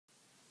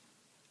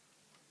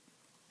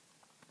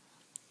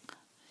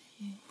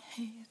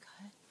Hey you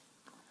guys,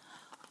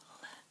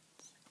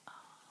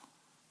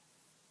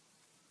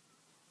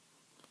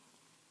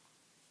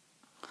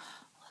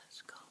 let's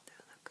go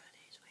through the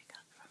goodies we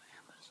got from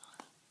Amazon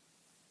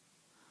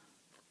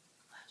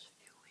last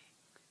few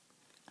weeks.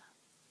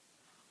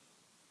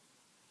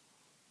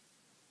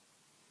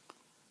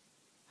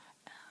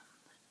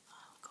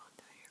 I'll go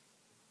through your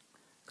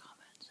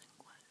comments and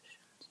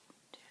questions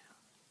too.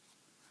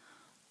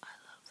 I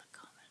love the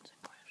comments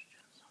and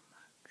questions so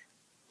much.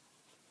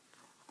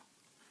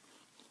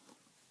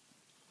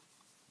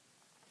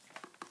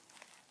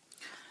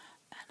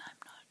 And I'm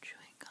not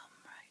chewing gum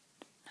right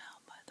now,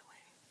 by the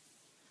way.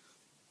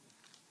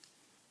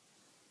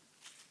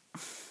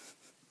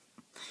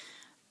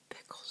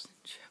 Pickles and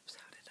chips.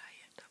 How did I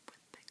end up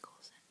with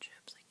pickles and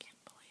chips? I can't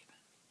believe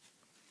it.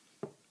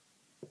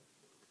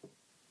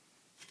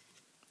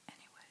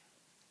 Anyway.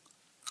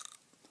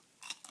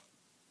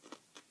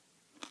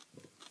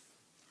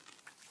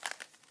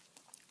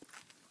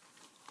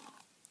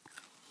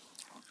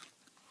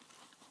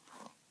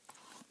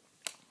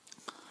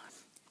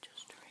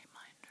 Just a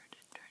reminder to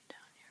turn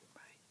down your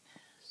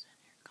brightness and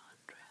your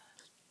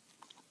contrast.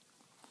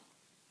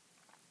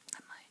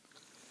 It might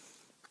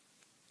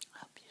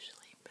help you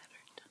sleep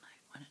better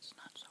tonight when it's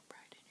not so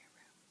bright in your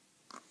room.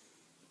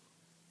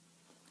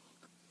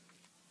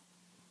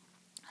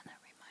 And a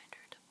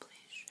reminder to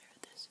please share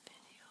this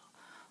video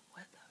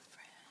with a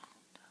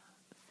friend,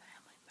 a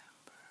family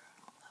member,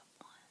 loved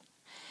one.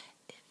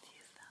 If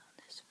you found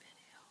this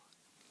video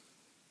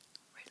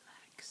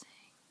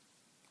relaxing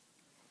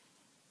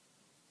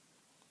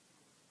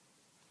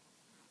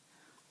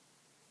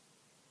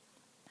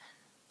and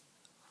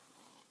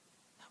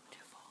helped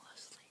you fall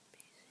asleep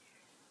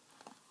easier.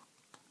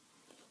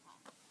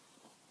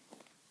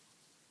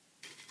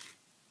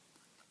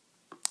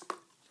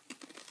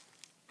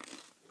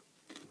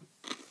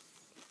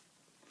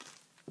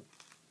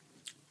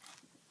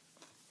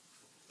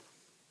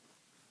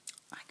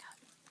 I got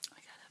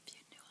a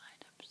few new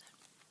items that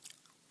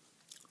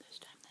this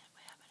time that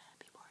we haven't had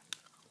before.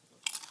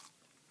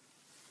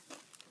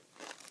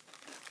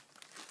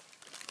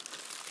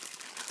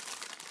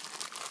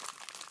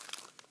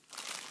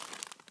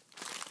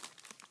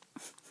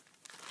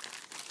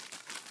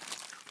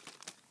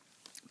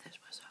 This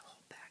was a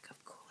whole bag of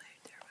Kool-Aid.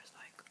 There was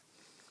like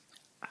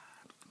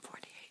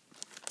 48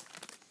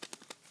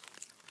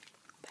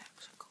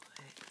 bags of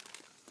Kool-Aid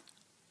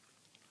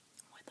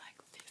with like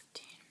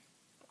 15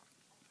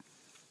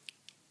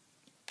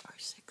 or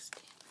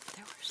 16.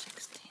 There were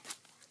 16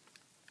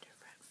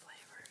 different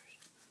flavors,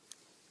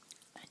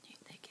 and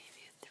they gave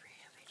you 3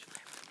 of each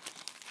flavor.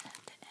 And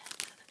at the end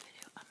of the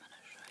video, I'm going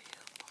to show you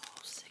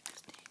all 16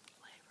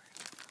 flavors.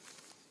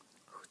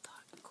 Who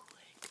thought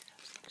Kool-Aid could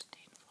have 16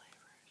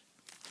 flavors?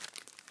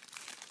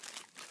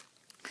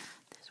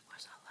 This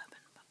was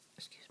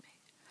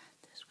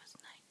this was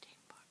 $19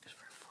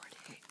 for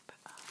 48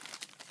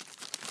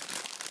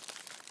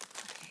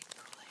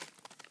 Kool-Aid.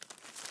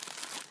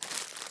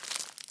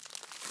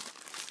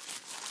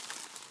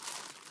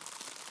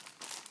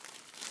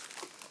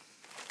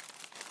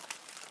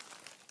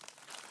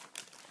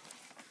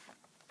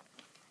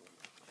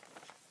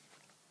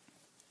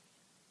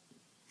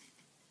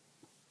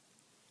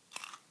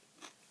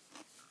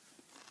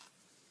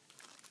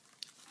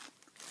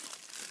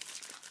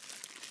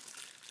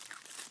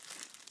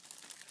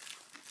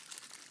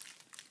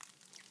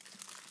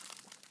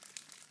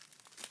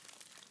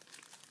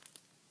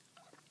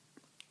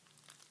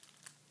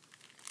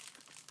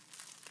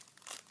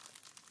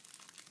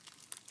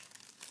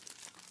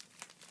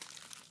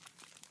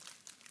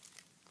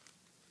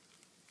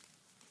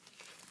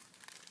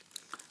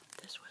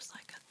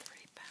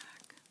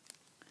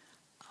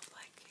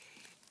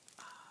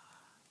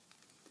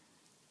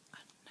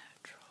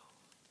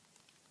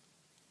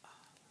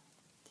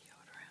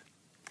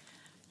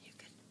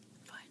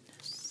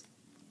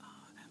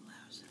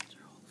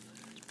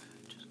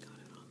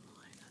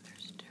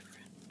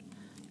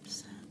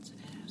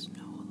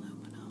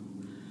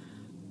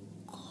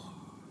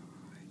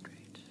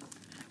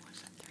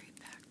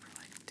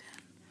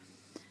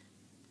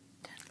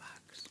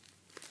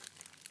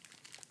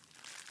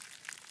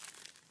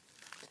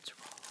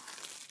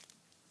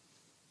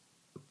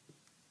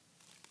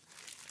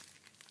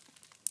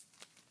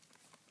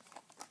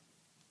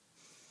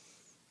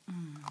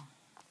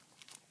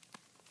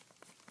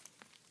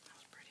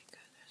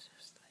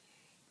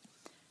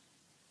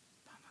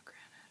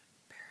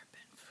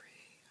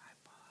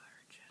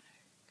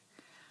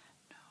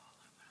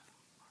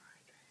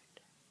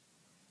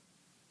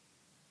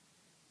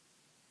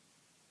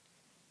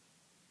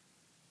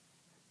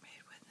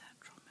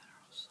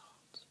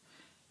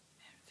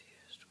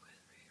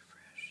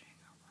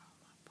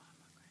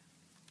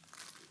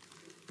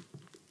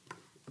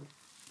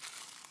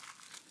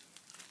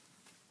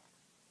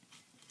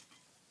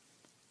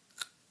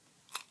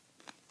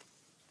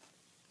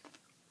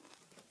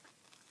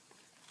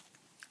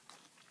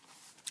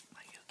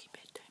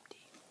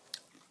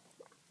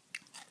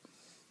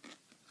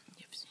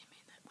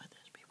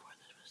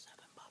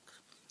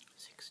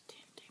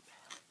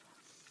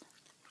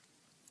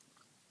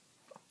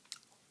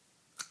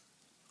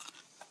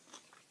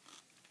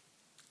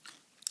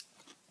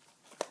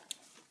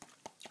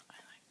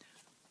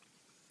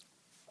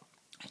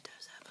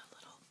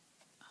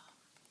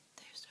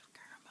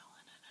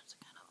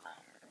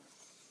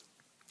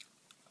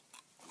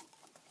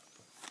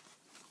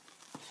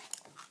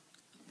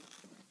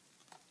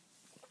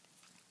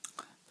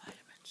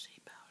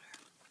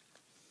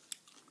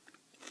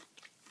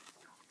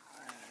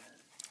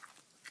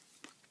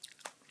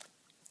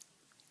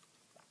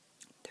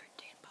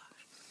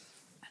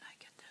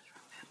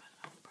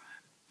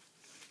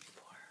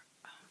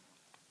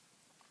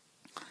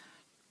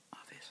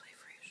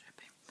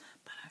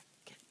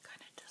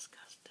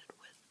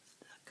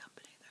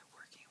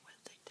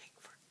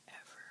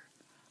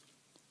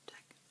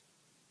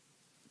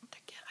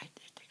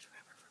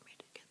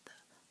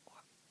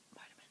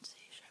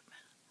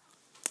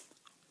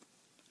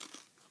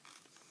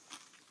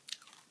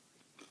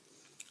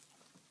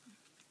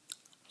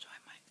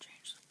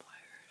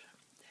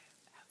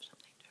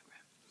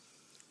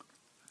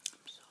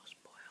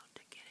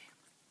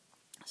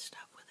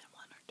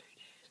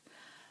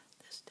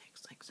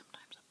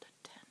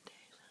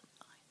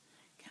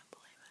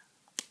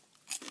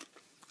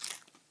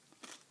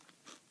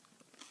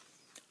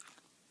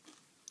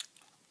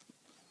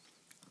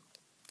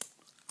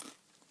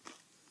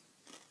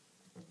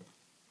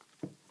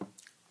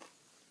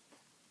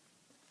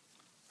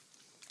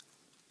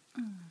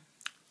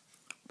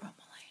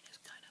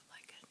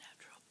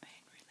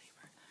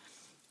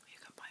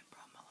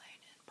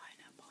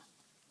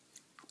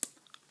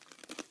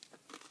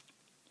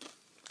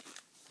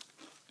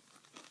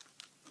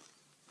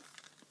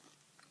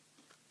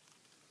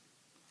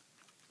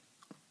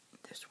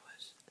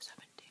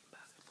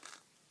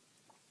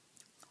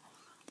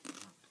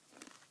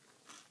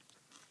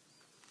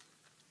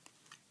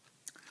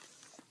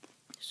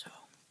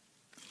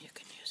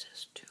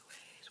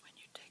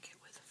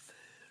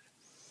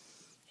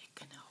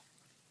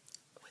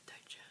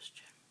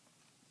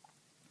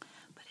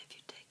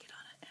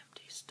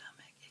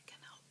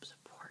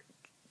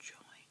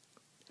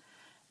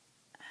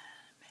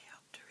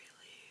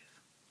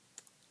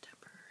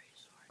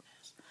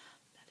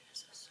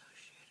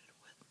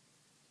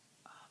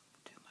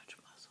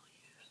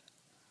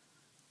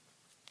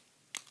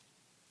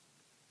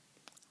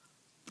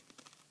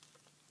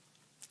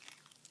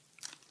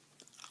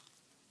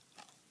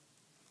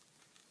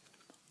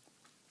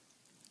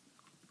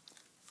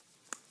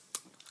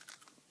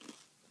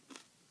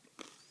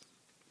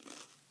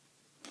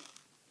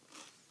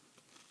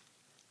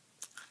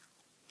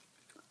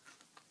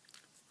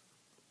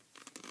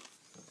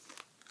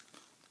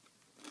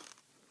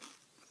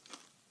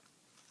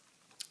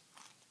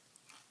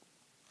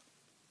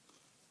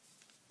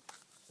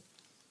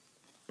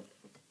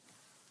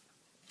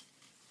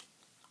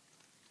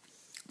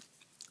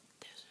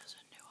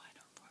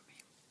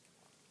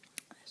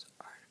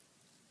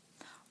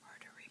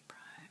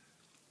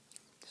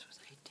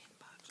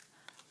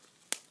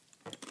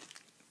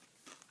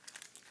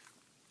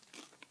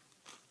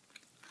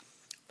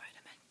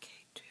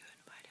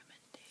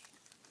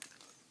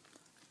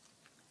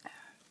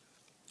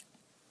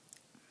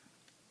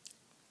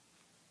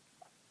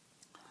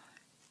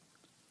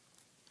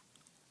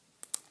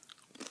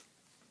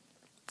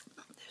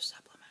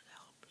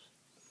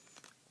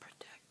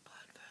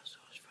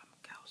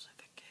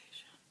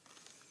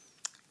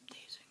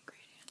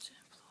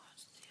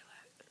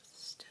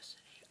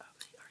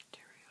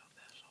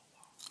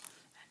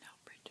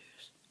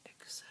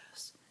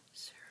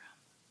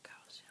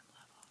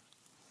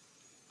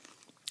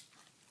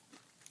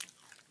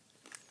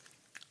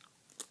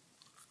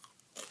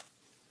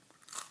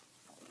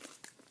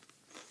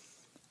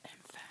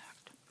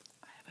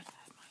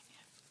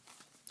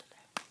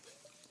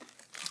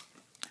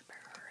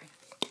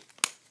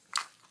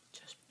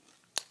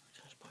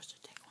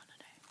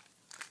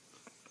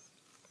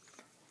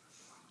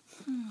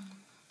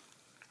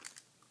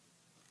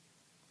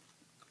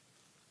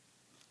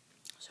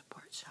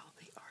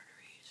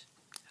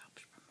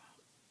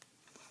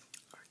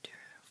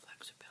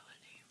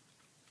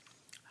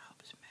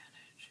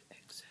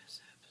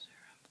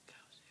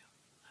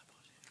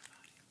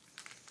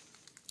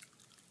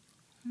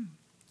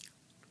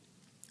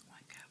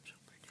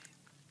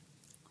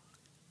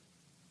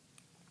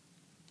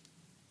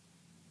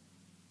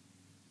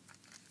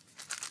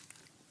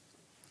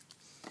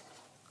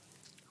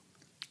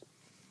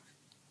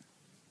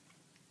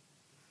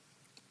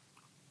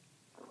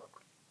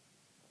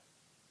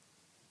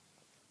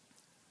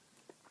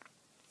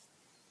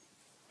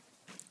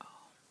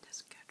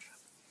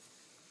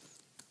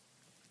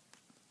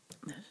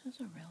 is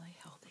a really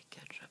healthy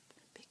ketchup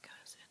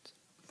because it's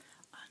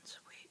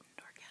unsweetened,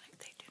 organic.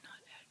 They do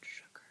not add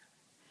sugar.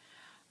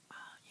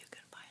 You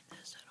can find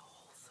this at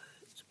Whole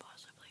Foods,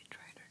 possibly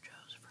Trader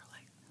Joe's for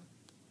like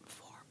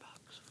 $4, $4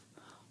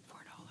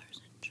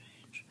 and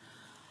change.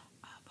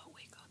 But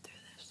we go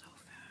through this so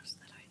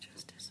fast that I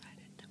just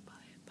decided to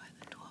buy it by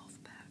the 12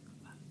 pack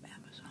on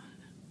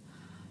Amazon.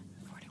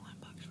 $41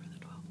 for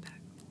the 12 pack.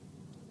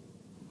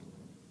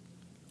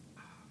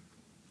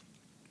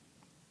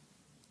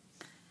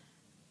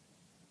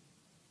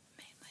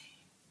 Mainly,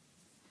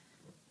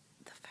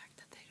 the fact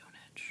that they don't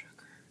add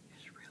sugar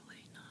is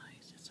really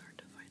nice. It's hard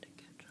to find a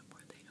ketchup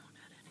where they don't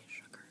add any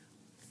sugar.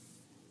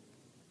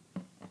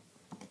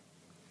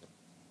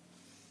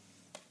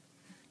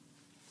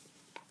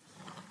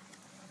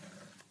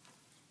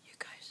 You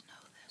guys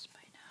know this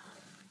by now.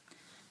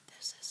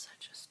 This is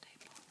such a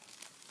staple.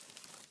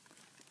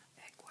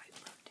 Egg white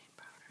protein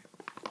powder.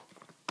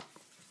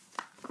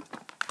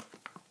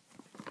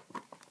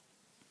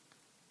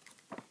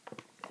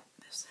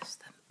 This is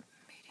the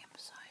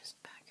medium-sized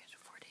package.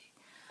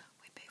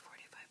 We pay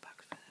 $45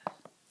 for this.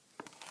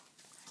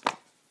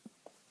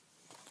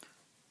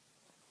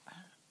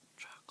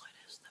 Chocolate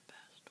is the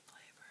best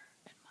flavor,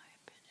 in my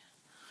opinion.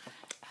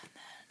 And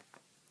then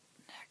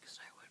next,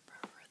 I would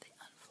prefer the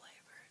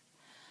unflavored,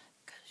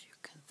 because you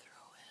can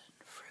throw in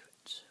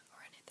fruits or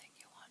anything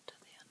you want to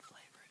the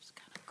unflavored. It's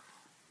kind of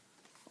cool.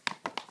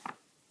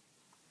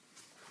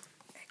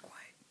 Egg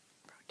white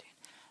protein,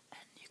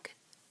 and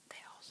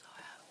they also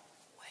have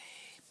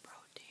whey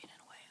protein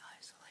and whey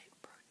isolate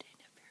protein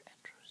if you're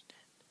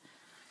interested.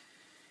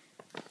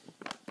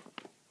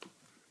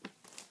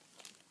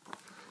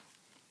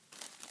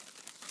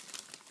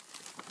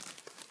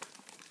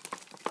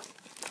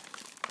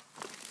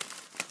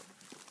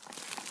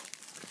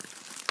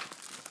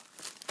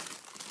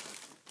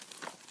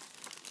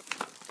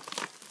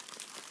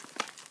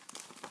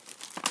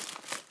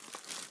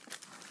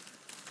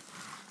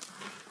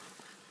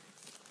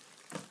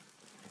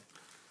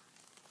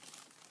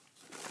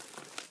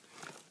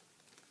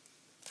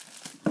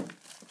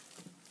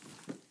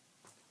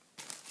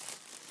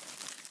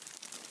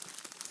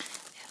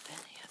 If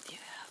any of you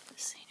have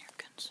senior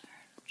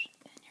concerns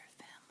in your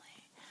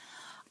family,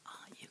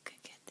 you can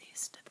get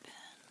these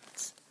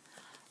Depends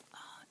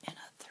in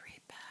a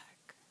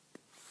 3-pack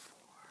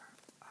for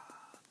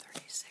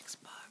 $36.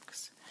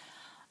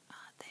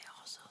 They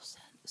also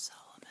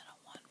sell them in a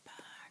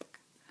 1-pack.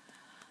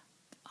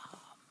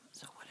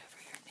 So whatever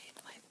your need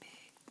might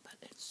be, but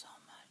it's so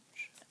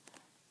much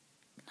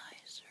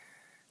nicer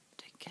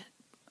to get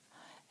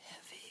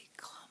heavy,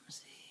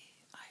 clumsy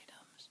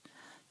items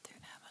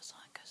through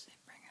Amazon because they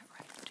bring it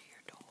right to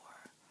your door.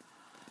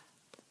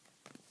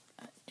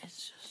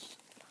 It's just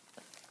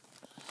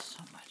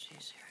so much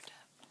easier to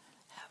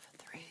have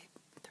three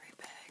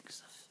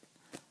bags of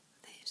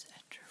these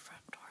at your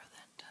front door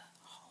than to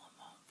haul them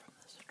home from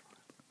the store.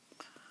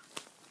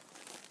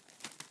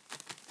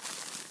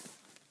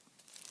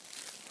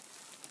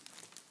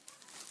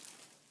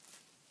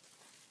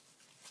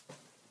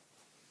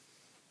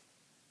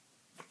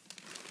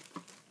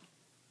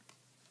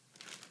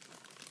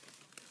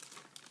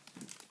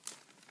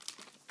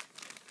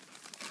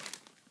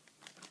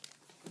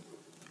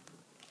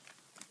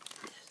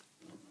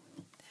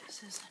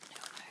 This is a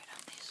new item,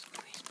 these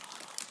squeeze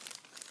bottles.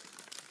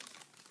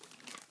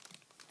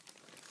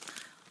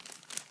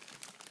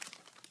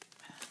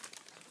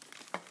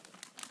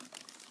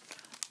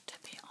 To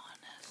be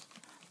honest,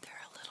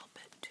 they're a little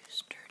bit too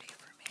sturdy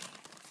for me.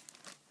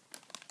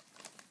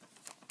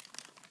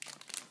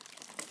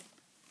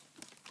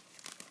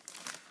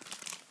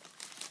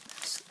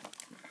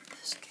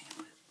 This came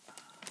with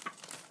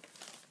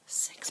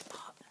six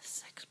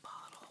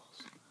bottles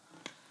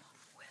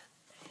with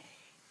a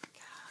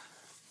cap.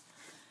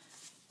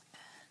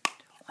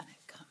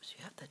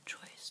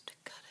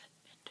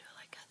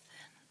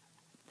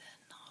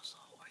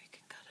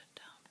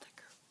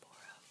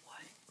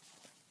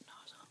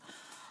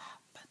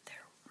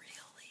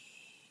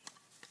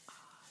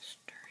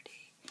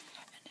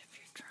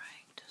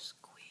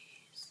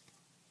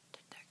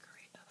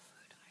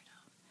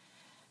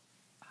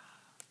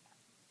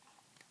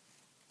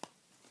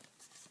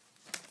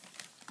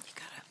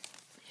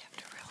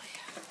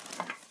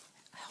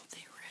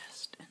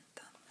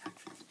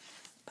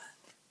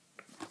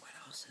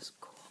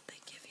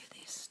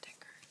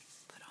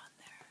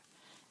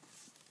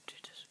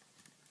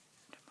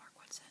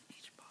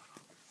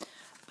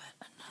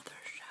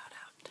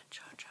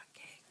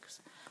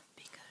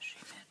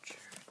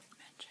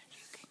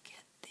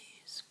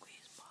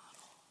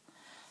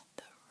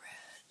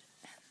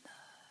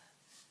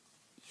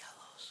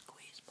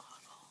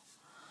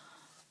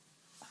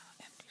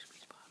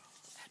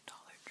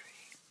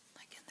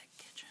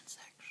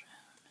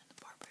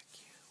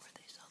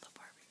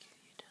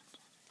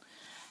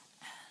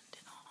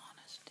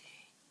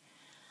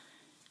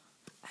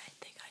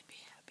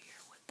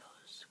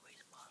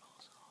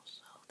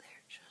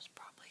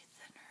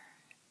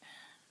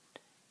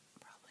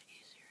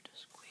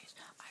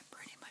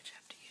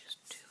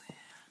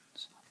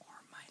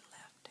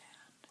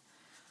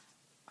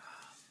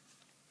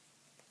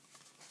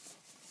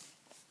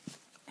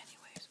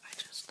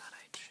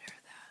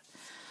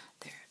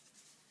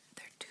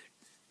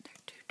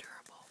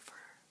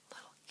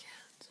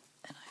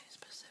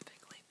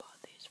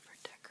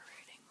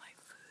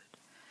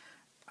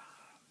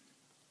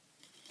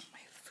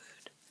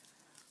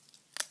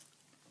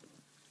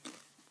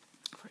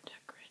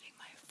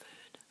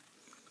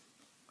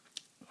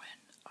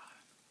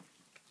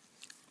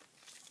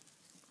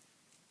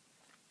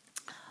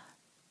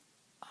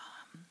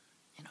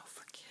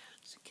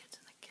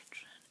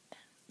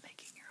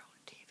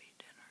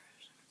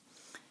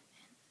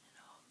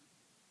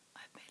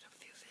 I've made a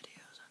few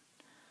videos on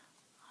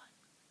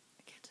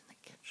kids in the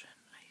kitchen.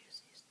 I use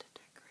these to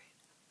decorate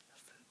the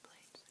food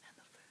plates and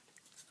the food.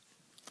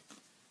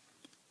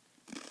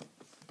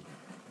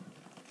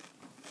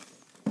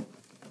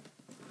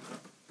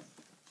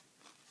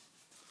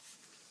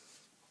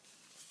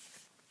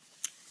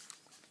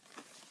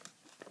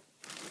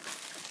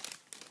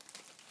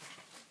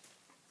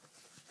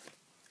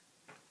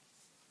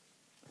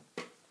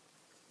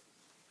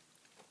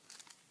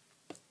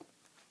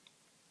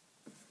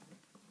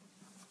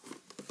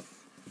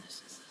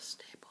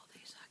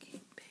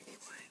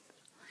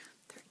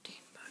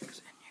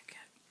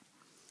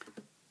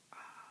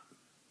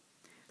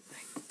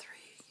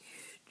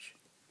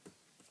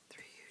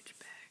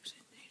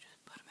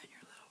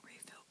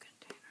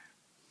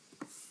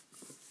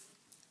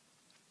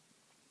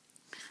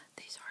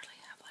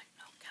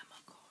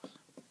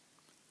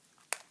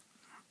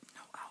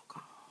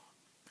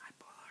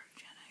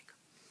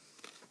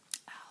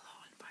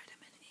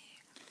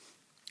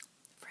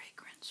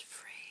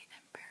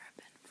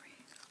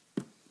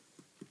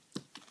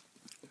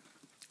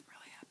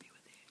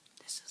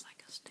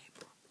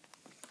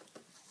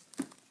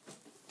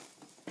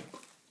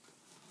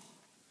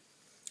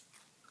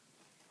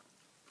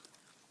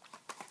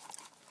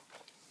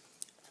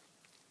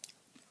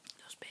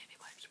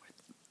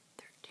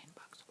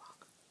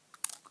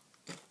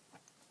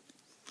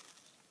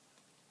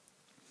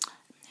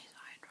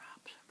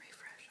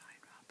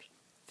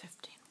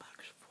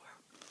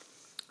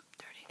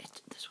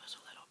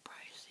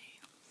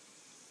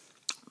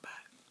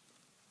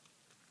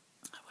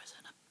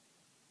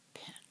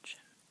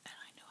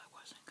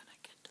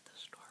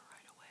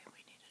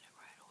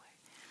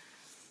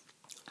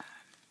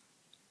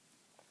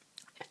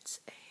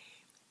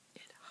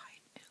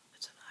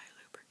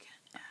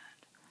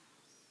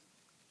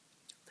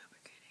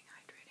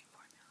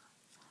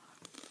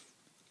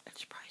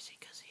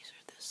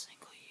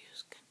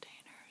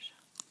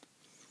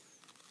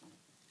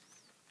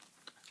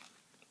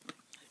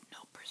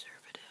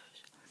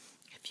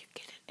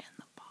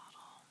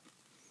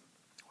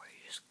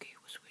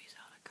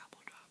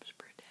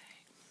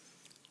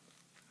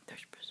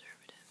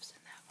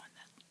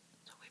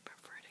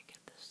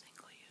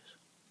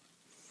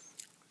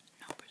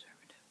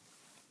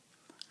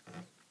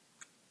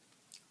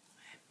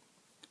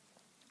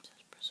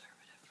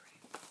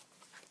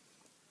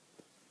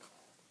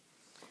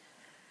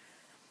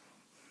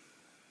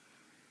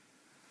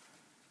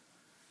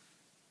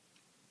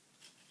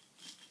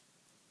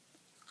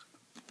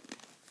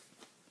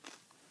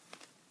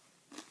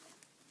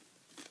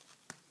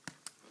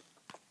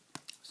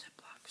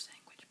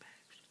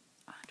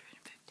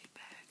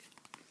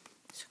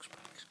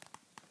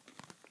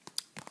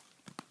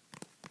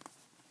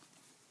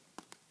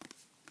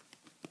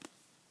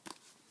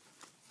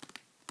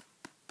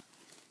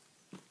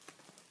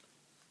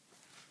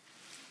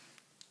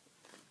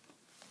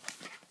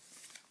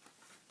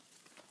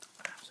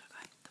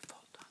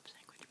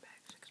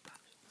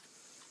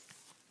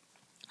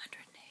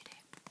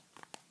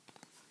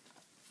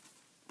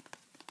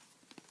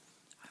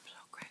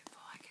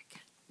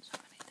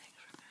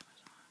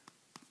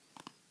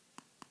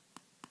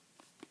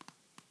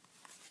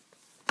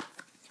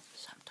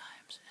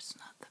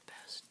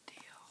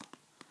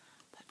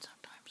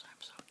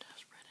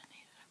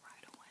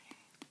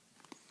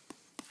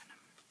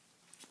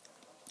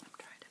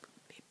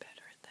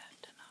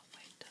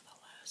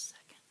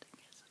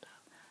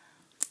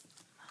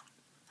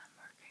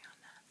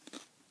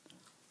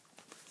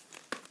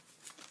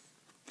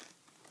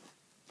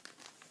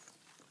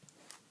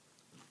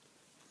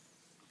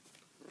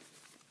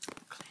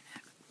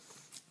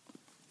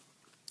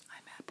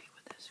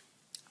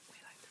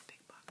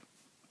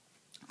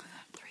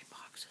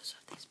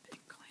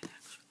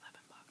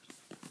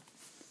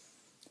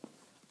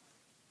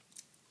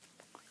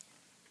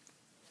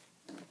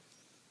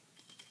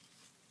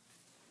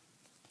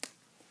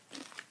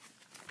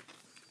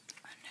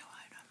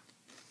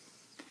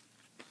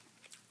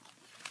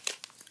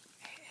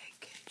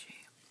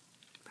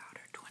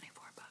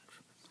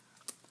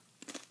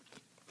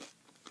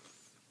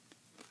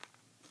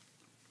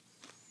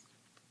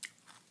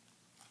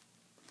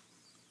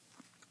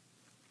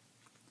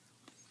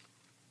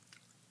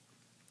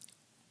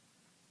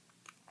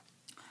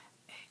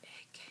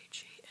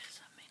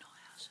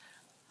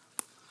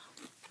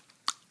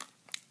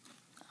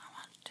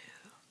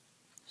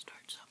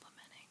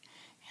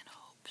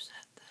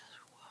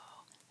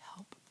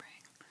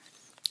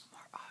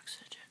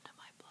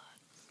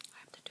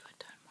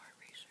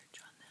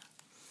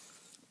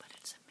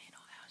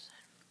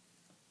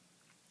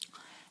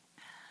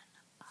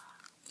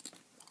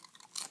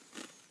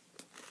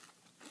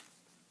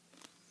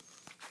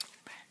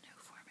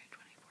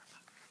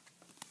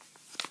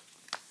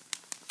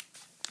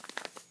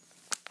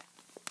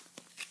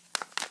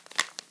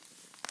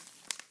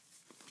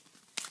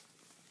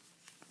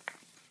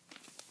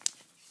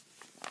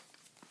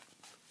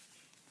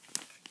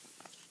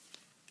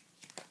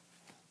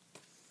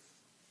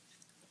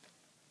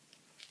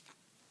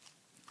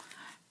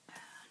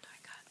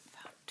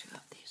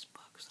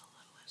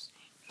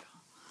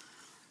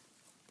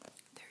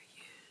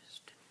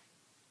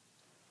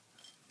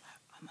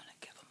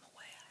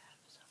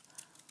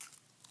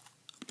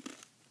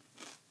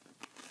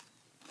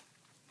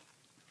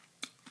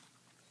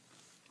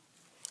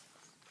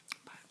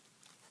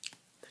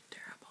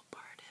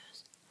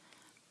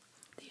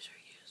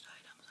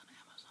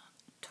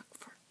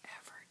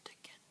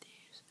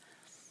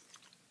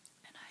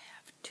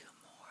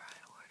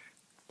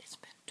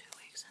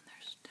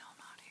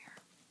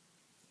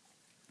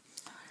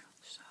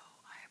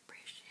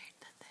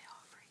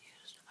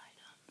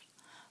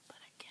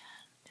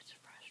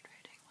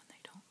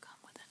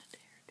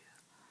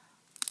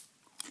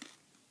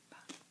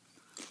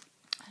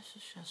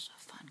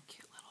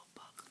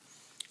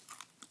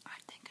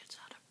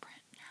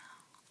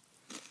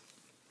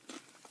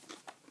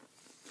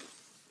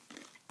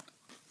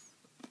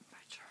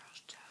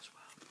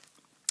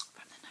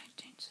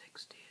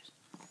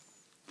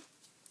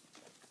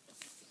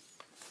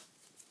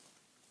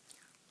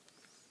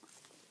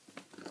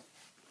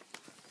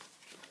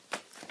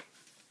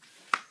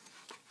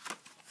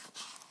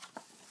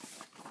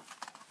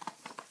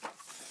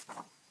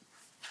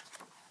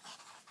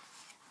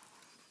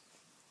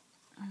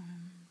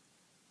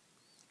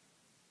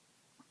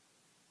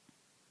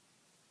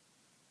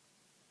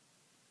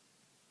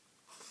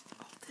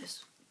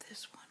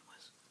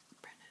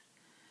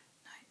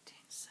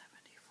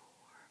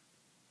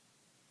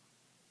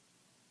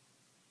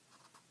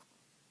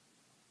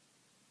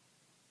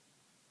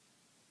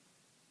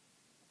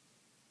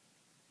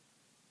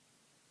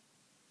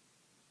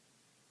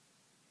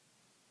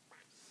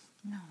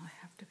 No, I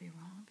have to be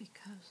wrong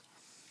because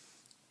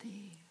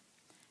the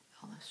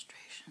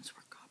illustrations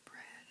were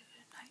copyrighted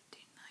in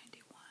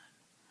 1991.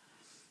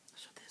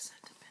 So this had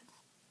to have been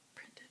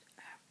printed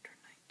after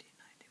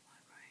 1991,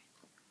 right?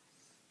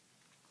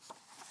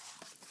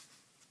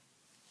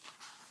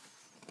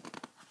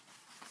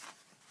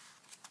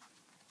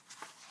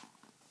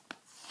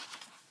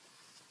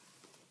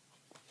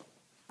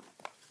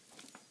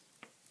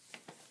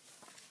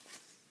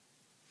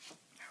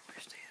 I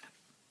wish they had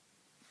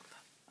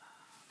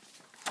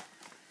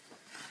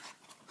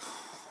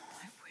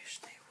I wish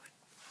they would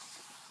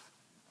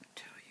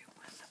tell you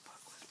when the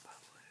book was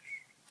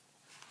published.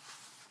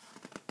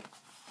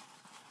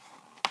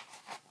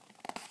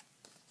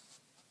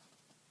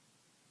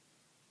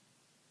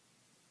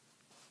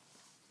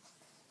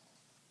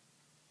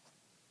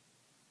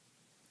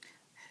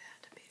 It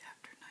had to be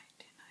after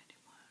 1991.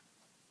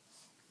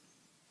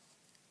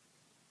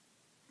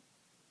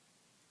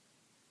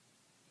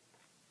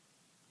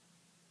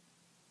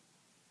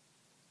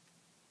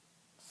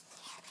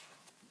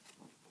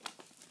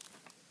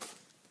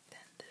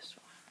 Then this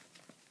one.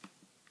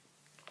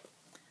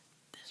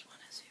 This one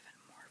is even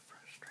more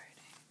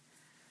frustrating.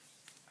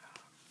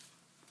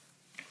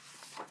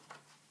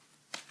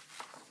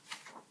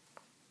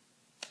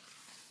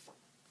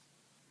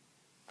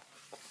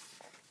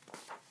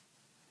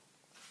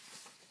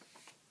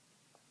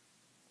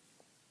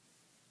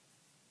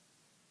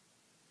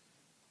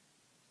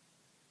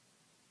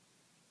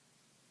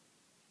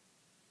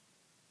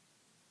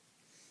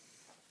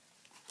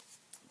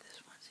 This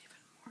one's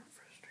even more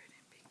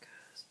frustrating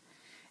because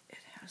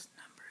it has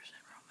numbers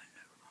in Roman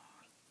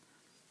numerals.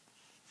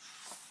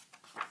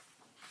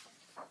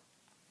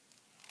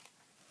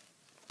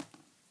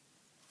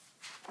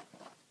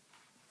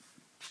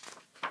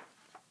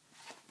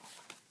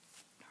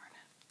 Darn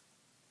it.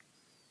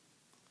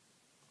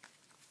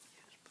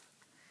 Use book.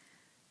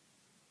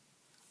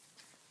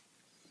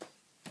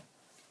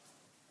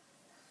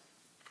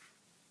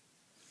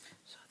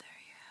 So there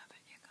you have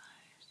it, you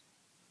guys.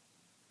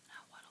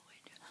 Now what do we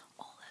do?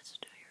 Oh, let's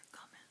do your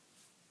comment.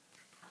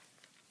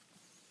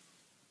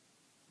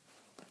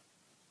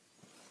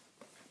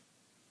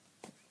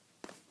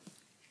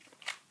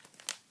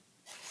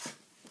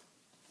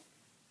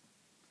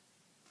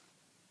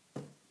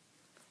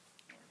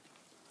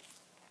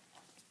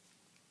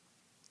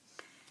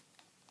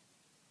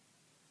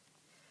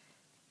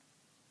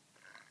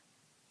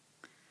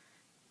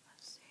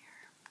 Let's see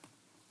here.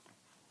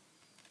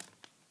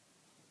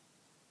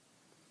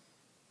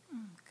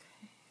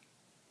 Okay.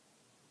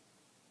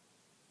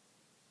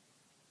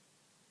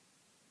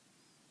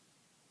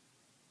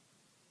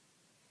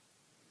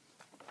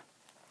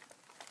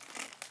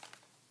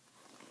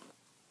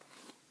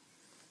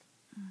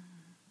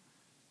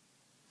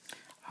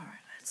 All right,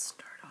 let's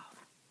start off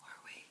where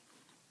we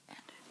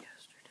ended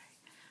yesterday.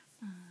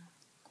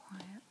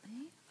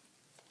 Quietly.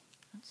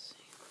 Let's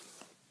see.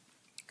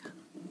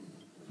 Come.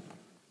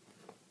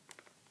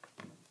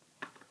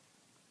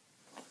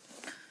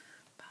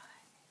 By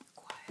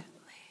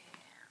quietly.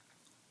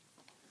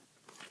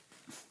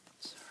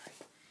 Sorry.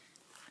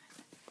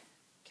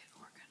 Get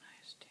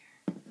organized here.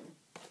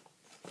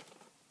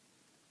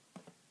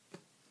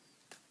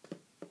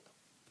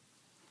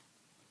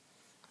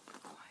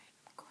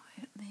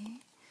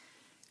 Quietly.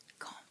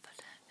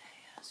 Confident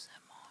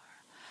ASMR.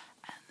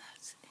 And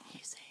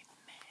he's a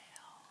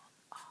male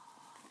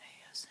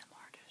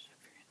ASMR artist if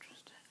you're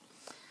interested.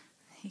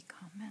 He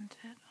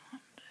commented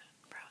on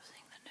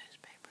browsing the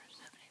newspaper,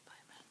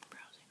 75 men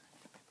browsing the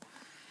newspaper.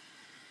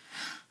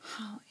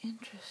 How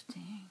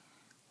interesting.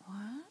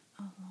 What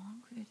a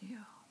long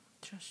video.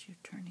 Just you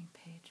turning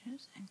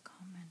pages and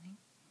commenting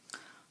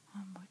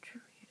on what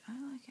you read. I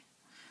like it.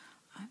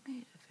 I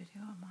made a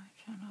video on my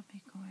channel of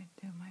me going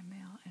through my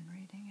mail and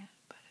reading it,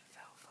 but it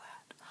fell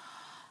flat.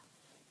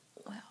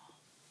 Well,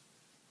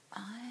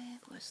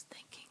 I was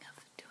thinking of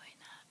doing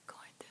that,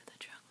 going through the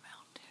junk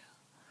mail too.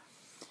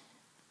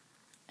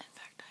 In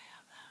fact, I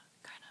have that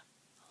kind of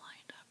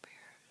lined up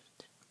here,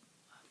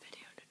 a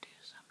video to do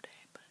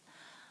someday, but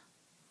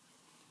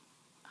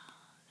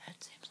it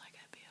seems like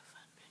it'd be a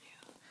fun video.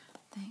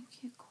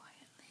 Thank you,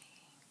 quietly.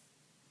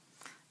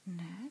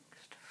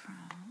 Next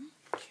from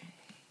J.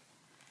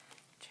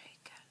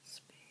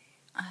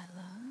 Gatsby. I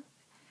love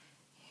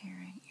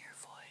hearing your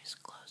voice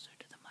closer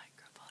to the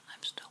microphone.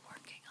 I'm still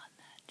working on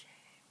that, Jay.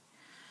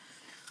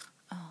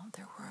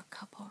 There were a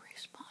couple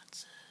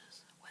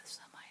responses with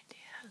some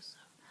ideas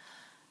of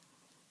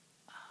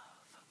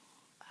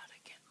how to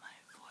get my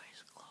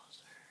voice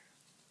closer,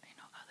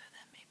 other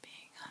than me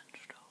being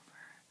hunched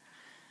over.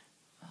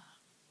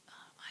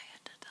 I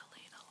had to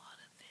delete a lot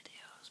of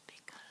videos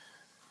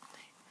because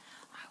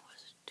I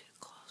was too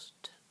close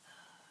to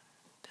the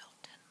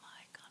built-in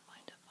mic on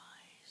my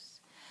device.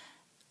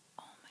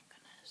 Oh my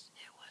goodness,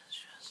 it was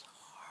just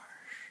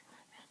harsh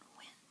and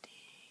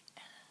windy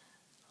and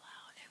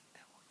loud. It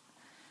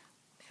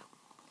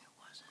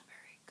wasn't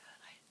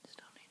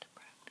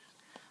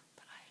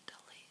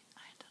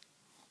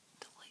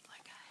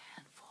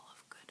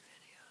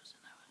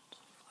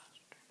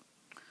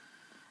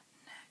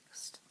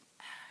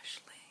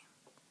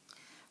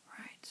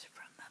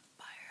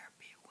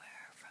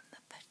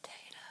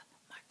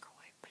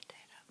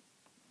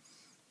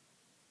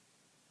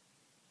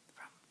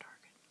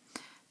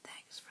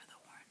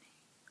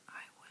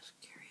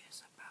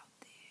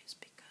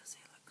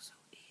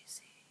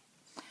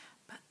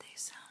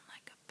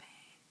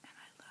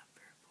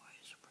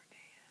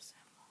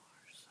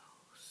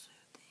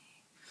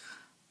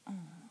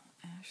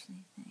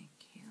Ashley, thank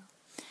you.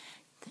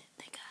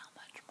 Think how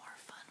much more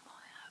fun we'll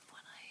have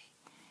when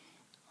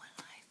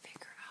I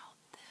figure out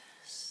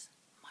this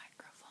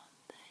microphone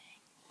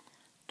thing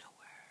to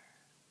where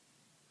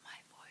my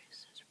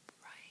voice is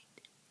right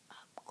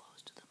up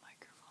close to the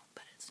microphone,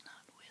 but it's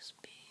not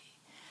wispy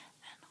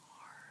and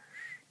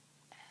harsh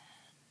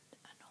and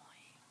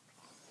annoying.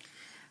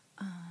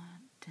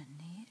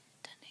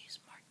 Denise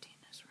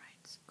Martinez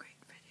writes,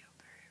 great video,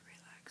 very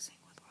relaxing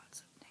with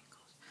lots of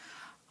tingles.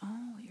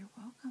 Oh, you're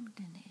welcome,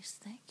 Denise.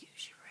 Thank you.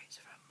 She writes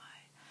from my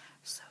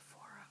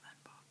Sephora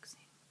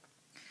unboxing.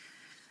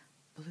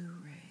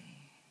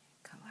 Blu-ray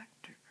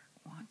collector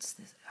wants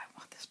this. I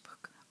want this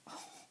book.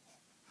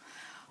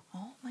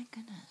 Oh my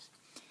goodness.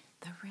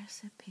 The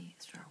recipe,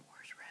 Star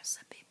Wars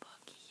recipe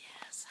book.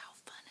 Yes, how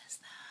fun is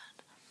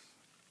that?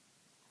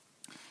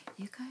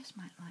 You guys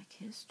might like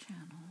his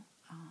channel.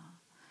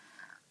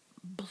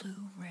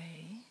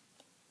 Blu-ray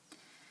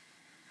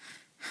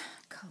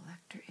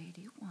Collector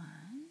 81,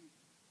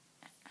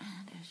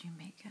 and as you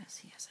may guess,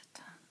 he has a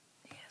ton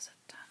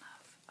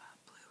of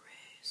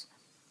Blu-rays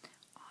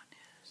on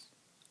his,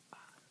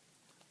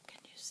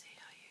 can you see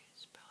how you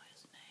spell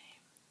his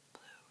name?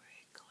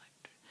 Blu-ray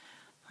Collector.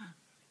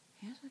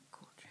 He has a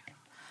cool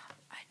channel.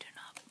 I do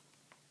not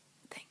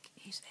think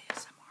he's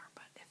ASMR,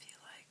 but if you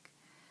like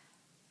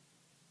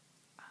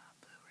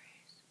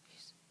Blu-rays,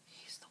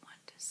 he's the one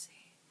to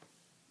see.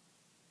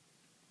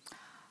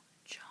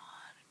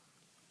 John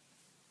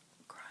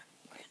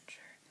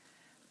Grunger,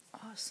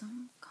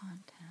 awesome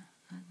content.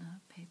 I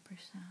love paper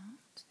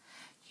sounds.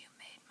 You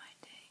made my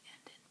day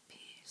end in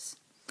peace.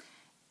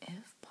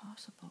 If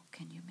possible,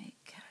 can you make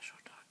casual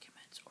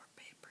documents or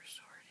paper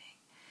sorting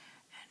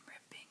and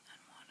ripping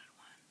unwanted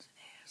ones?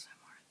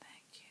 ASMR,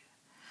 thank you.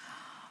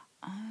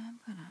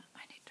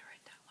 I need to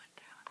write that one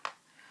down.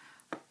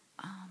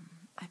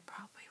 I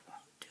probably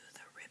won't do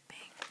the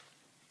ripping.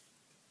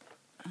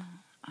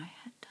 I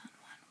had done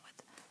one with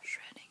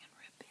shredding and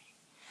ripping,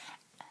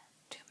 and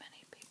too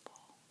many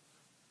people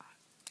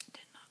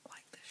did not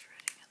like the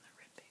shredding and the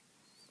ripping.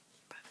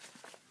 But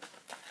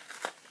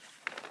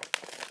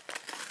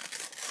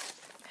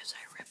as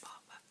I rip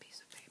off a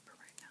piece of paper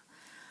right now,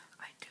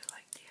 I do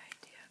like the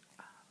idea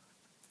of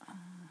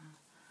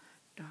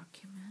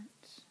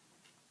documents,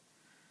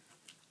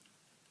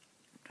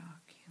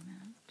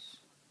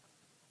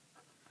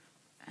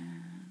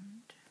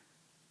 and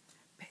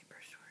paper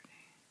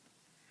sorting.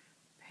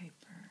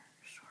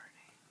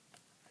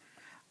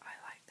 I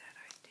like that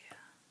idea.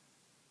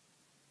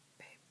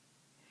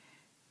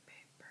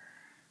 Paper.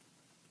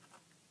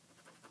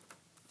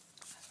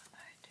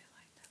 I do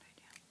like that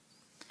idea.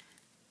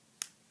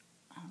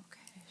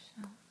 Okay,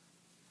 so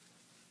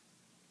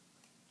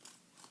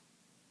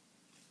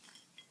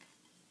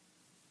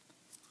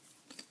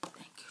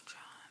thank you,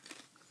 John.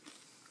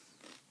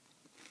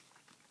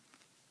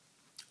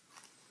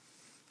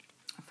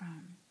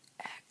 From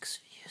X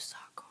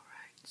Yusako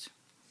writes,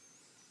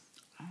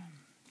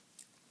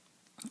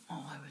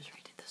 I was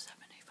reading the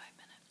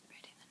 75-minute,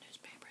 reading the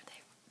newspaper.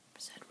 They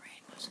said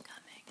rain was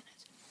coming, and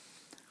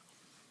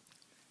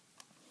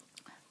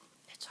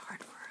it's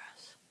hard for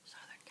us,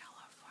 Southern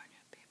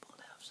California people,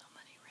 to have so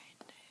many rain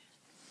days.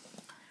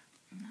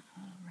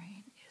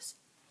 Rain is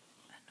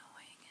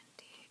annoying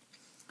indeed.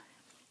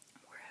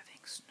 We're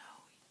having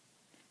snow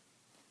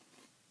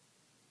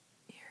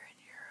here in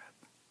Europe.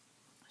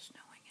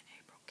 Snowing in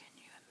April. Can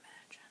you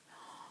imagine?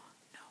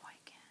 No, I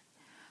can't.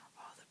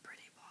 All the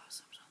pretty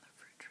blossoms on the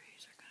fruit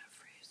trees are going to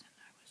freeze, and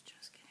I was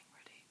just getting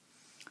ready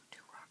to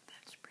rock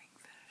that spring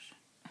fashion.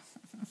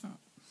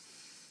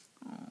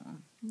 Oh,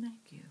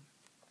 thank you,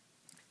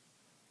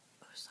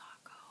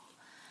 Osako.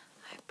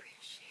 I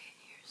appreciate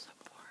your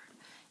support.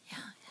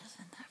 Yeah,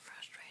 isn't that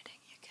frustrating?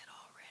 You get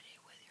all ready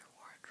with your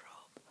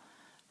wardrobe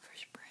for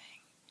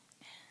spring,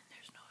 and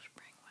there's no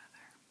spring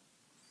weather.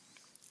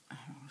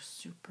 Oh,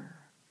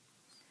 super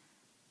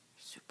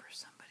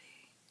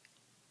somebody.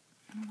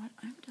 You know what?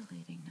 I'm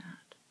deleting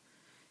that.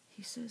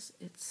 He said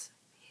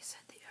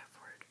the F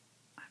word.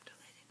 I'm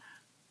deleting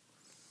that.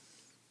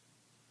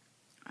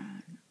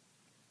 And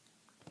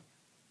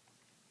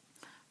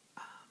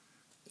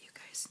you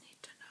guys need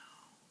to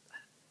know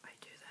that I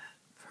do that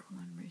for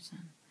one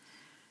reason.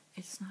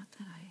 It's not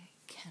that I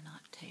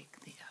cannot take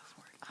the F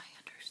word. I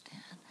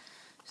understand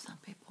some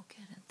people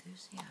get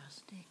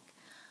enthusiastic.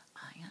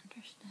 I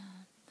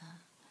understand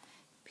that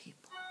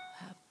people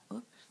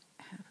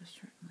have a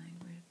certain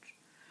language,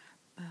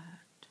 but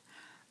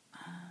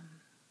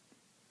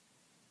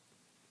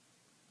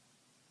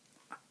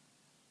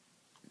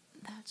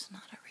that's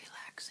not a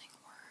relaxing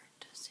word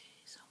to see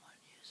someone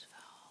use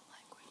foul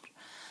language,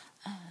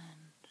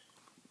 and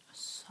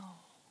so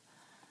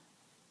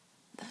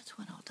that's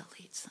when I'll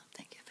delete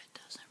something if it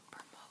doesn't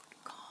promote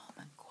calm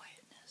and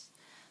quietness.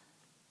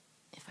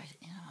 If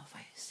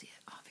I see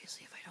it,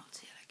 obviously if I don't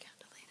see it, I can't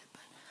delete it,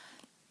 but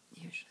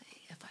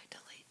usually if I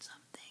delete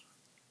something,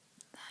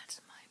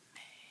 that's my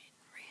main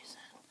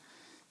reason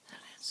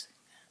that it's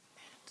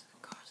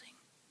causing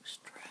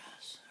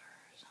stress or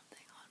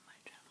something on my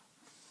channel.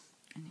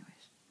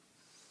 Anyways,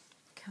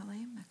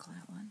 Kelly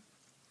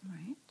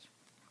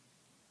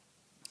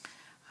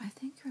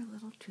you're a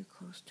little too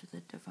close to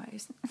the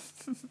device.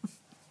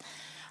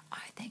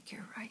 I think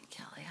you're right,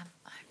 Kelly.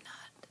 I'm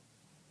not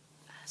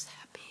as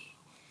happy.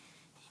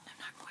 I'm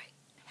not quite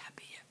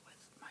happy yet with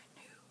my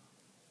new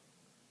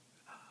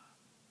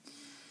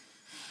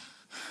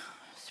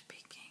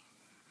speaking.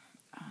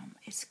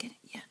 It's getting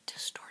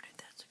distorted.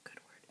 That's a good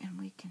word. And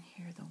we can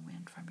hear the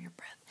wind from your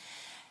breath.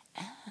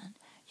 And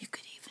you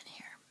could even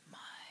hear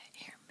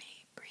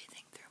me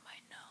breathing through my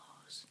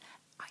nose.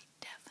 I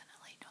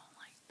definitely don't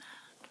like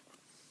that.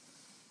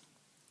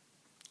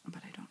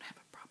 But I don't have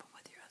a problem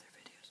with your other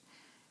videos.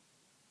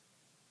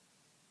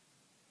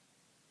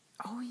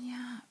 Oh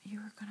yeah, you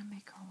were going to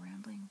make a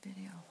rambling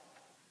video.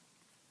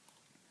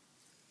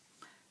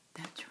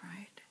 That's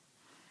right.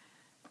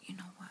 You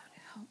know what?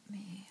 Help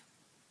me.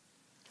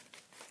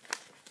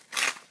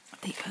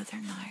 The other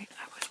night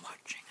I was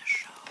watching a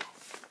show.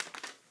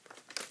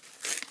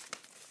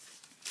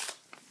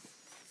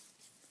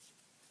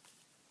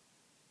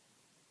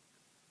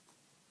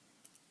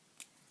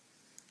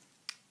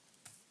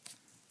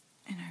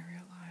 And I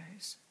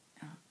realized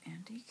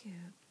Andy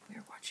Gibb, we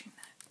were watching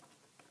that.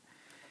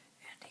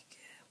 Andy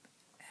Gibb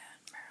and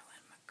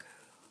Marilyn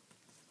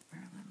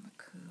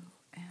McCoo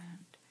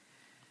and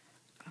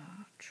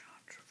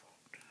John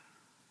Travolta.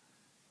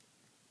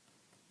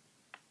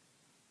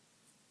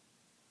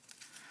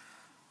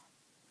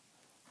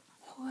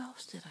 Who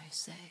else did I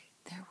say?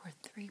 There were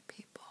 3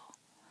 people.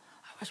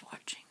 I was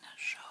watching that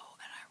show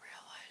and I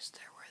realized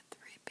there were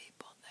 3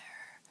 people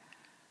there.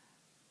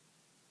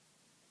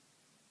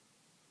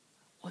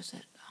 Was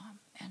it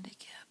Andy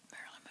Gibb,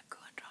 Marilyn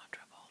McCoo, and John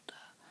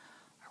Travolta?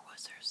 Or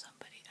was there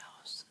somebody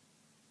else?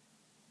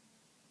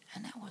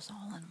 And that was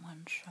all in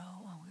one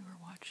show while we were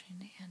watching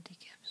the Andy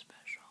Gibb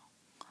special.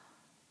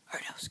 Or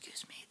no,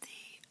 excuse me, the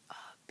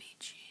Bee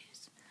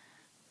Gees.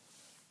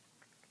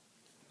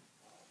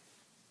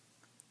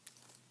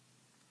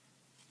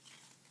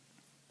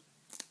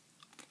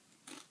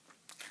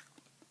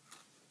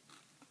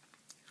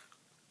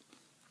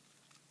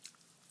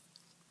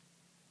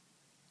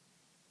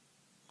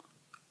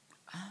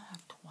 I'll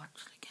have to watch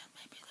it again.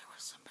 Maybe there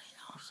was somebody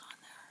else on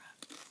there.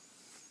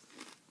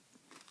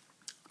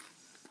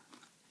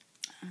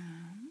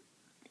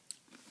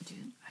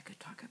 Dude, I could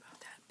talk about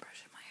that.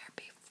 Brushing my hair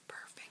be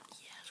perfect.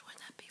 Yes,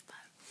 wouldn't that be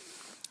fun?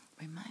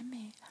 Remind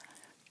me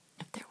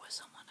if there was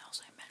someone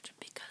else I mentioned,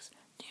 because,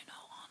 do you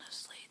know,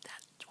 honestly,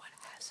 that's what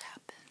has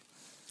happened.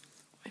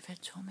 We've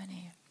had so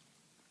many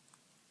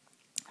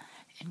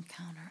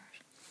encounters,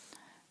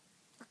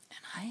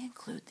 and I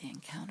include the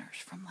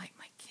encounters from, like,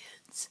 my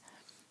kids,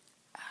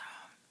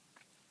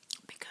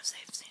 because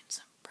they've seen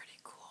some pretty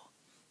cool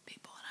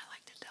people, and I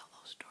like to tell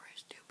those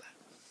stories too. But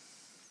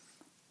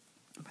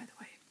by the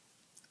way,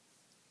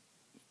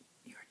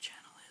 your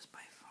channel is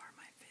by far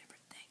my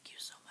favorite. Thank you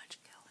so much,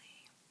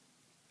 Kelly.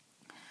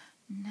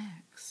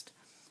 Next,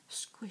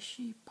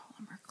 squishy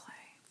polymer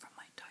clay from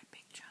my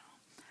typing channel.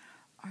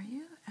 Are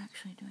you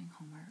actually doing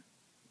homework?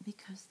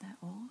 Because that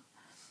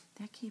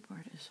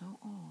keyboard is so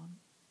old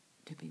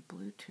to be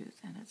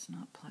Bluetooth and it's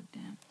not plugged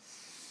in.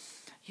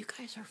 You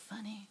guys are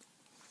funny.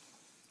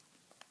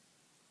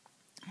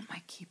 Am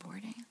I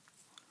keyboarding?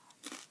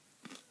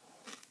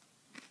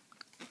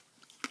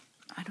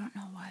 I don't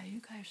know why you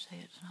guys say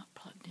it's not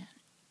plugged in.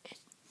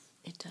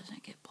 It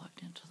doesn't get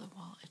plugged into the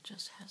wall. It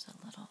just has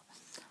a little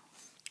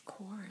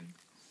cord.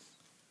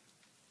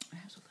 It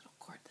has a little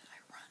cord that I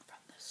run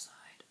from the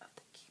side of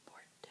the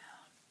keyboard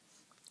down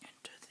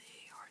into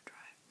the hard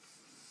drive.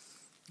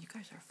 You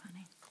guys are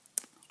funny.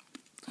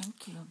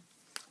 Thank you.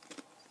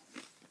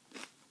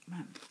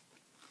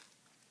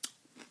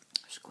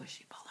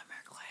 Squishy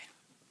polymer clay.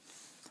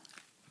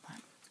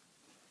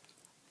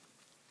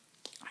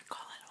 I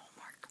call it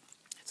homework.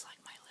 It's like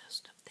my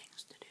list of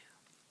things to do.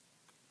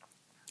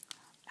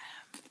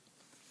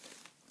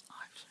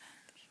 Options.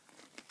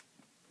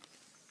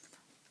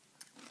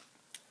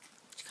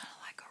 It's kind of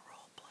like a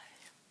role play.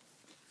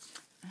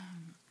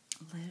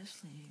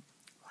 Leslie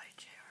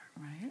YJR,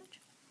 right?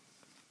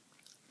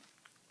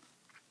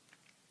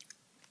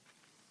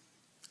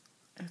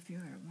 If you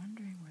are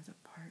wondering where the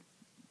part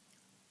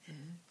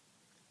is,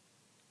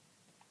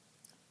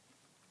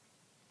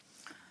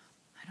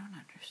 I don't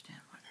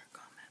understand what her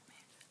comment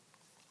means.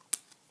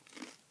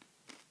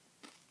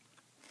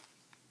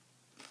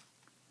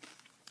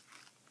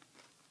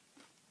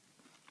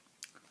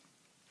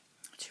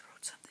 She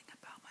wrote something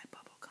about my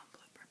bubblegum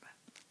blooper, but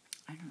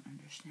I don't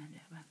understand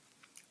it. But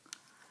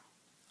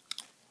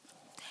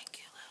thank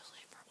you,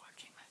 Leslie, for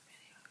watching my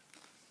video.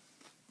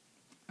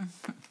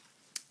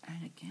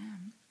 And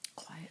again,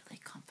 quietly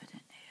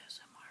confident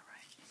ASMR,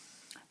 right?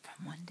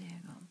 From one day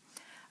ago.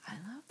 I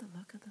love the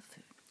look of the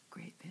food.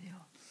 Great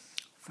video.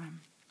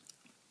 From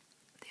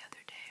the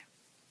other day.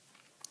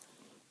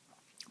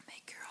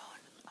 Make your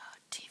own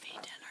TV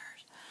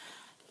dinners.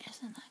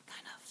 Isn't that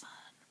kind of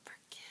fun for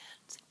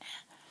kids?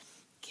 And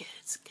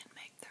kids can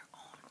make their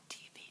own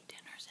TV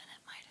dinners, and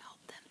it might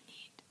help them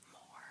eat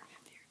more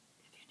if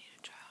you need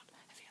a child,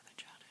 if you have a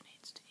child who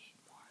needs to eat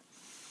more.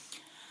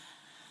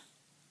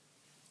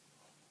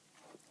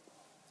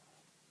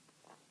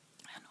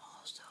 And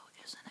also,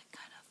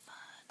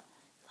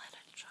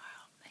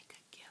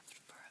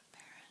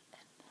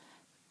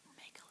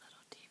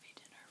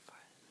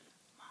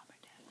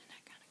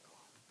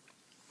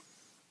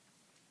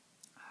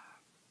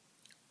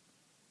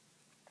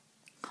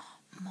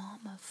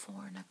 Mama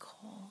for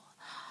Nicole.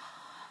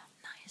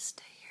 Nice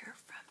to hear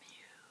from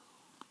you,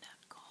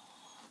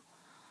 Nicole.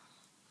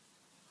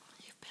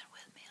 You've been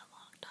with me a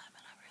long time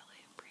and I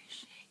really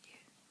appreciate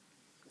you.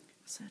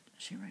 So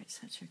she writes,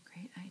 such a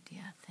great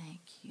idea.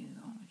 Thank you.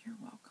 Oh, you're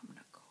welcome,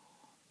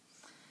 Nicole.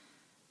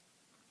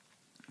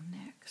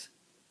 Next,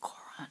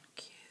 Coron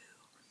Q.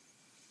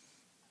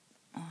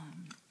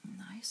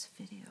 Nice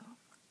video.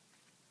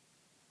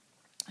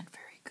 And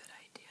very good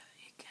idea.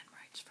 He again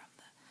writes from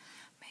the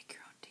Make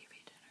Your Own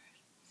TV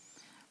Dinners.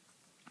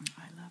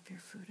 I love your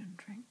food and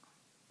drink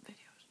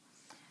videos.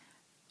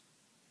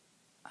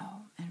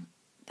 Oh, and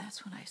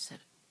that's when I said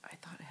I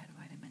thought I had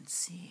vitamin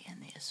C in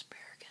the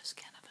asparagus,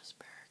 can of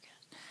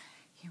asparagus.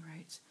 He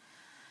writes,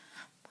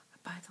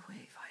 by the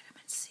way,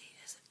 vitamin C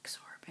is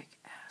ascorbic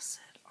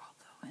acid,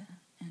 although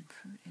in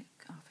fruit it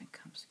often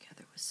comes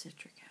together with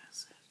citric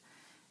acid.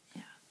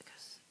 Yeah,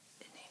 because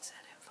it needs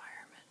that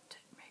environment to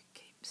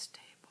keep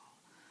stable,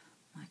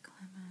 like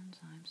lemons,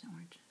 limes, and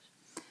oranges.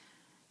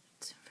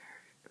 It's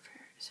very,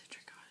 very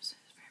citric acid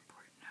is very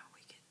important how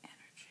we get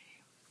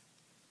energy.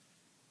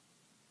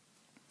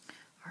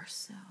 Our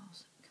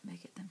cells can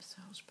make it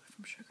themselves, but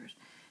from sugars,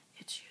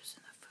 it's used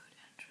in the food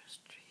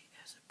industry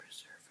as a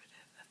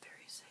preservative, a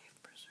very safe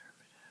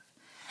preservative.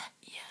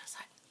 Yes,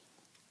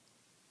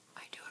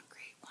 I do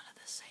agree, one of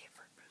the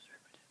safer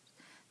preservatives.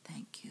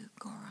 Thank you,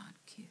 Goron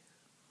Q.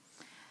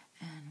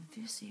 And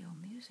Visio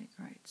Music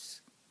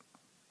writes,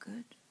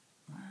 good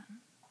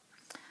one.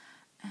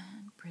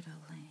 And Britta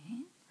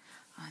Lane,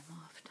 I'm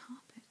off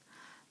topic,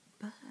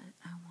 but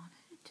I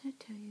wanted to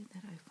tell you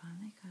that I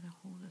finally got a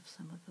hold of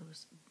some of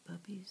those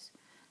Bubby's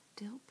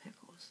dill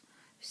pickles.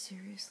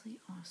 Seriously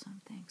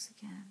awesome. Thanks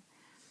again,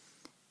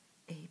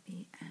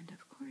 AB. And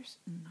of course,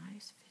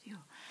 nice video.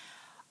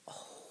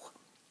 Oh,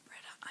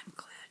 Britta, I'm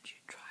glad you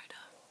tried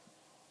them.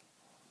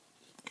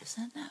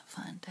 Isn't that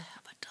fun to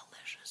have a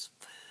delicious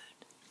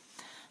food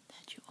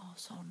that you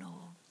also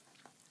know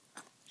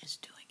is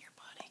doing your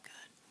body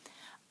good?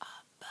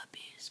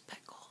 Bubby's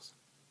pickles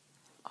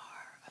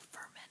are a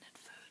fermented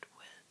food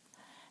with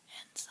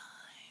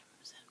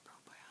enzymes and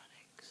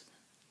probiotics.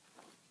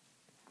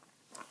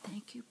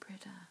 Thank you,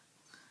 Britta.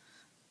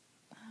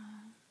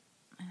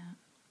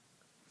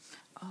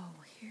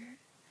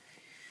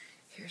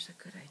 Here's a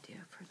good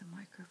idea for the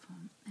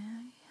microphone.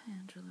 Hey,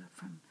 Angela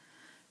from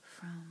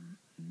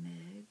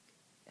Meg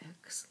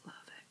X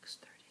Love X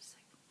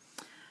 36.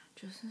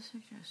 Just a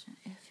suggestion: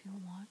 if you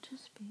want to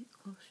speak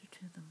closer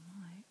to the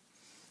mic,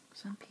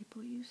 some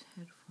people use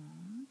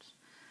headphones,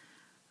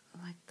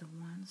 like the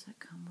ones that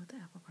come with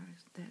Apple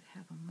products that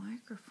have a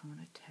microphone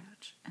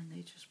attached, and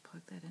they just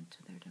plug that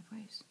into their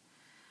device.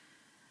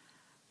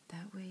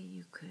 That way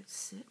you could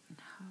sit and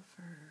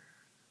hover.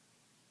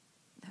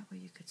 That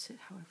way you could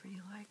sit however you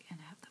like and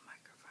have the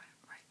microphone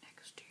right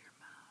next to your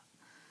mouth.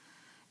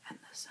 And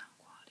the sound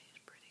quality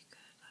is pretty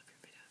good. Love your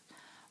videos.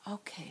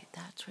 Okay,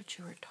 that's what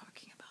you were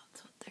talking about.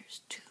 So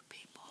there's two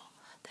people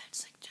that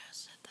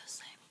suggested the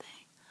same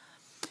thing.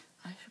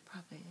 I should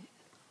probably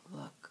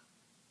look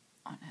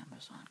on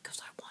Amazon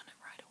because I want it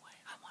right away.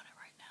 I want it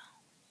right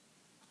now.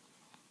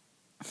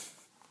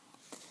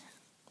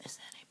 Is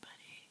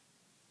anybody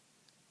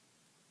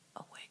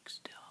awake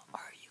still? Or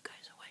are you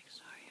guys awake?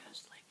 Sorry, I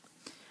was asleep.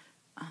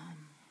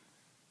 I'm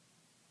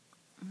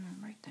going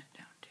to write that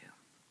down too.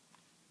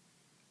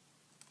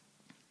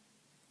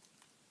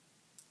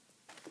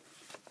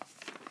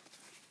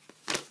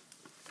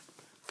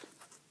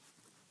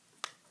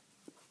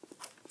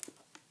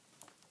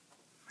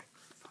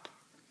 Microphone.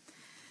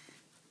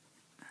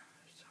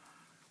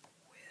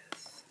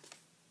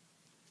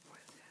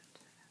 With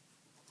it.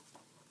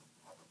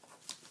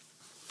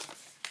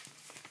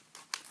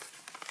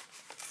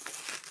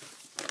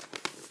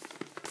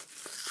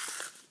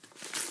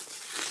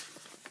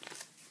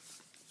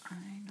 I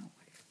know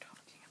what you're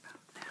talking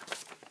about now.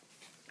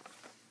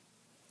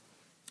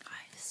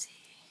 I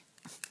see.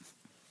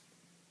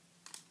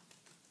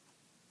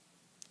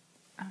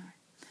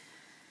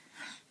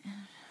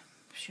 And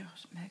she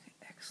also, Meg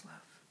X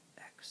Love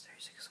X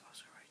 36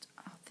 also writes,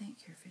 I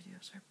think your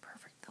videos are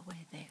perfect the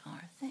way they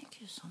are.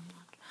 Thank you so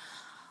much.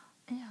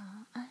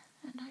 Yeah, I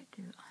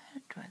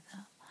enjoy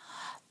them.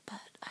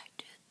 But I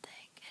do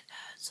think it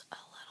adds a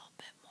little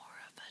bit more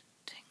of a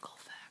tingle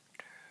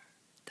factor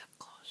the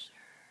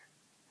closer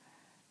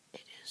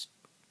it is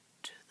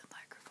to the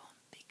microphone,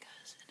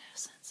 because in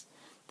essence,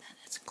 then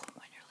it's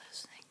when you're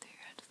listening through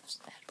your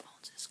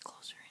headphones, it's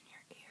closer in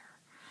your ear.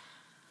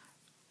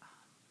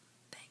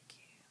 Thank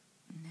you.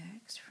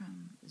 Next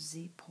from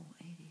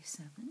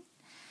Zpole87.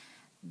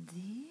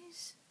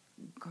 These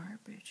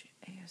garbage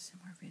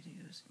ASMR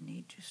videos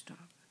need to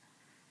stop.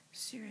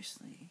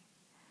 Seriously,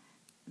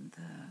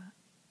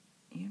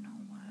 you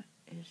know what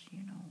is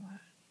you know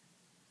what?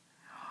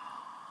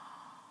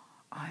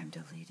 I'm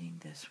deleting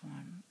this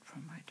one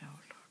from my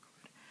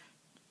dialogue.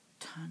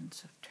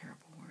 Tons of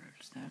terrible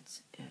words.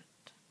 That's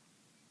it.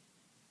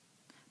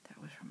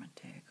 That was from a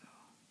day ago.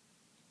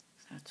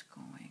 That's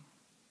going.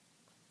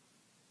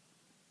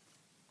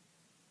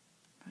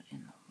 But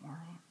in the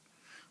world,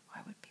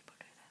 why would people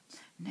do that?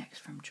 Next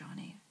from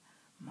Johnny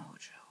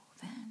Mojo.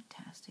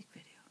 Fantastic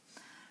video.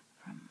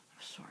 From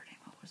sorting.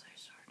 What was I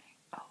sorting?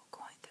 Oh,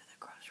 going through the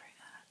grocery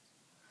ads.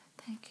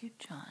 Thank you,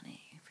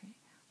 Johnny, for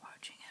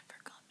watching and for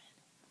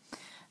commenting.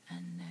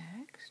 And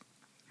next,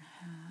 I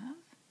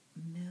have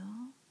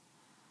Mill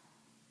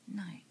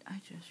Night. I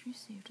just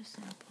received a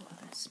sample of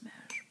a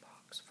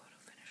Smashbox photo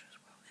finish as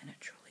well, and it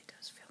truly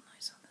does feel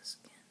nice on the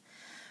skin.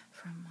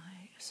 From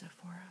my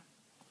Sephora.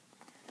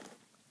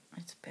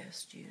 It's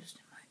best used,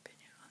 in my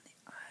opinion, on the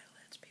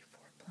eyelids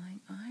before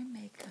applying eye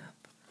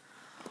makeup.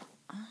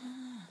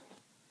 I'll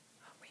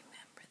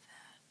remember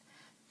that.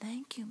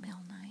 Thank you,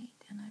 Mill Knight,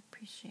 and I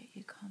appreciate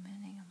you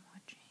commenting and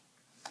watching.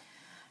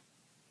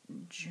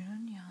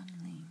 Junyan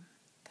Lim.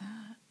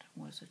 That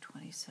was a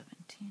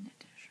 2017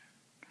 edition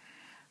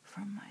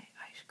from my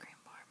ice cream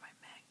bar, my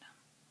Magnum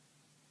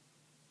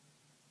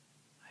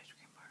ice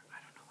cream bar. I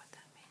don't know what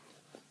that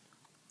means.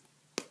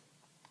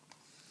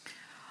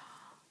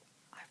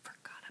 I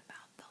forgot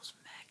about those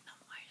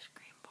Magnum ice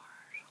cream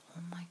bars.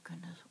 Oh my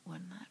goodness,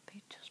 wouldn't that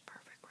be just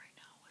perfect right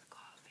now with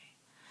coffee?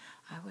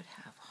 I would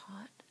have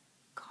hot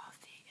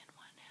coffee in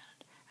one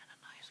hand and a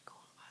nice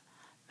cold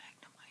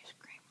Magnum ice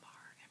cream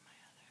bar in my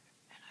other,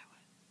 and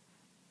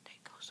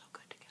they'd go so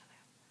good together.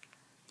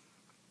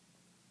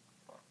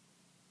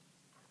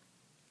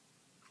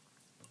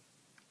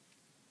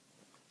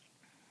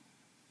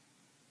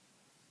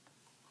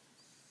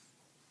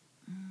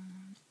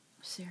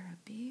 Sarah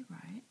B.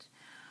 writes,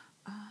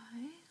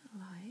 I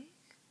like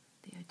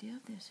the idea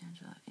of this,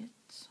 Angela.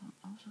 It's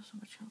also so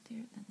much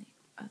healthier than the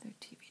other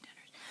TV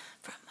dinners.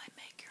 From my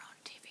make your own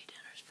TV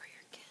dinners for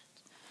your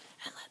kids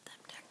and let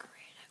them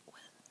decorate it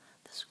with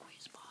the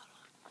squeeze bottle.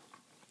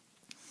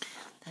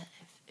 That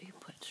if you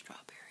put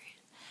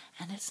strawberries,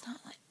 and it's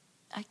not like,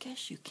 I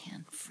guess you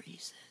can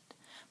freeze it,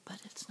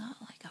 but it's not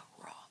like a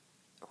raw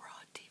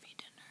TV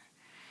dinner.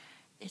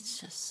 It's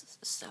just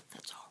stuff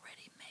that's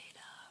already made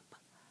up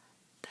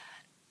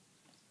that,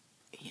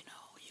 you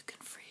know, you can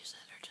freeze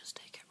it or just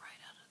take it right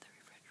out of the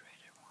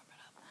refrigerator and warm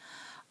it up.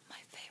 My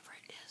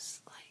favorite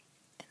is, like,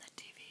 in the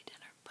TV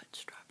dinner, put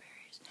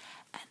strawberries,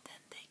 and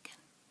then they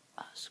can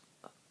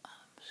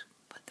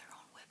put their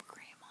own whipped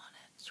cream on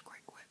it,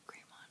 squirt whipped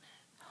cream on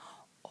it,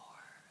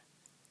 or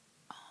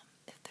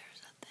if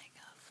there's a thing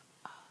of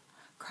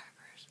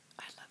crackers,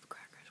 I love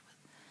crackers with,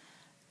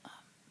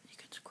 you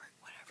can squirt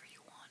whatever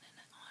you want in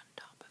it on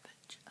top of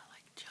it,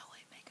 like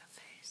jelly, make a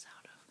face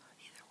out of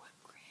either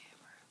whipped cream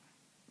or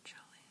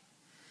jelly.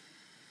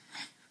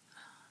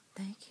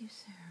 Thank you,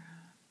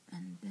 Sarah.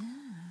 And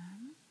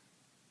then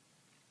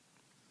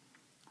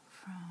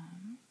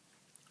from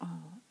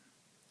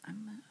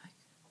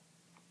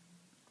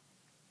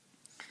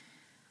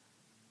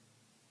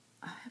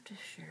I have to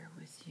share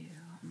with you.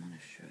 I'm going to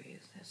show you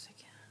this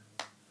again.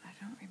 I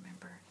don't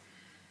remember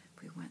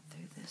if we went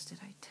through this. Did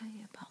I tell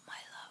you about my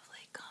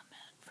lovely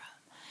comment from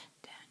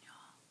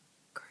Daniel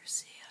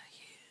Garcia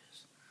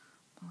Hughes?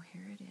 Well,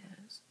 here it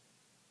is.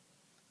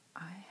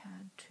 I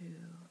had to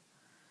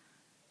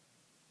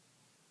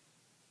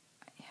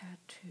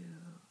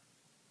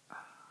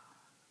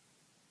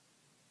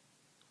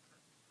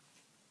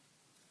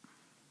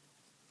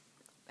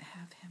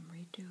have him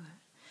redo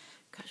it,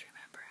 because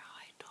remember how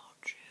I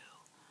told you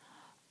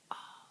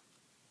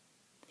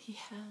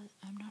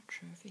I'm not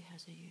sure if he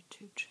has a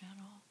YouTube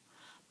channel,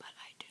 but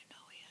I do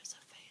know he has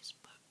a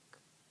Facebook.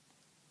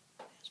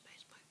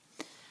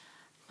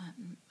 But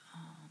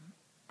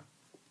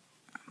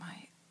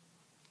my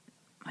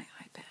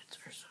iPads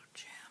are so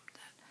jammed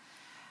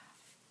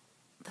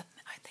that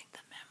I think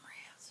the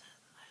memory is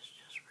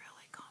just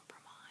really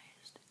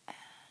compromised,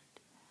 and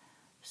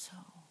so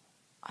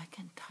I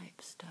can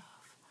type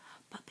stuff,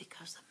 but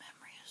because the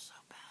memory is so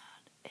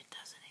bad, it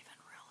doesn't even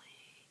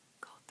really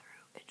go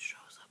through. It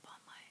shows up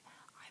on my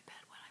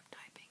iPad when I'm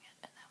typing it,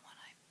 and then when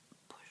I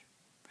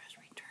press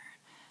return,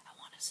 I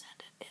want to send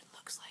it, it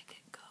looks like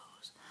it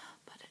goes,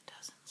 but it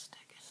doesn't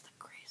stick. It's the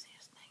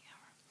craziest thing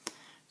ever.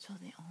 So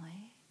the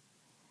only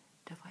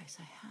device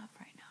I have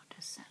right now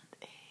to send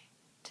a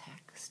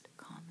text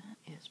comment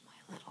is my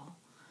little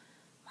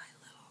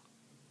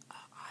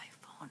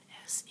iPhone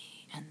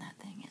SE, and that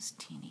thing is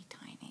teeny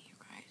tiny, you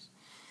guys.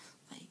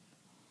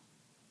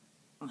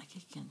 Like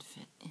it can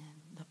fit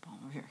in the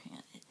palm of your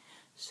hand.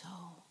 So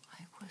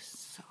I was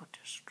so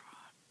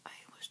distraught. I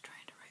was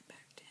trying to write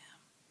back to him.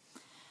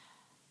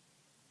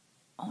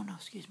 Oh no,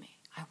 excuse me.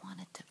 I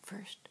wanted to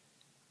pin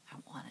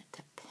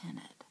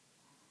it.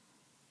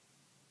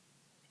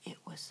 It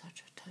was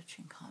such a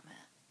touching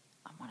comment.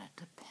 I wanted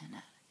to pin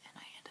it, and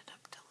I ended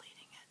up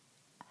deleting it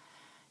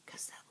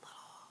because that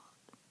little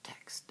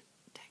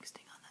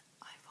texting on the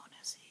iPhone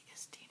SE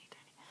is teeny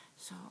tiny.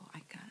 So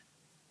I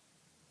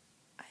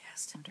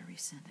asked him to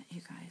resend it.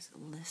 You guys,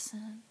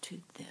 listen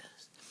to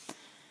this.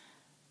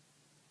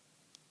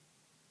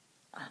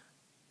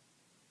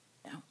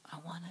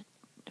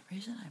 The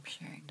reason I'm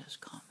sharing this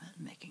comment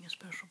and making a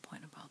special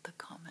point about the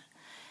comment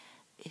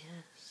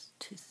is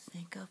to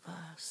think of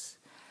us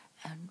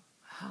and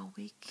how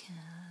we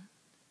can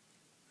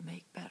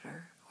make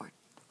better or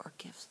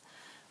give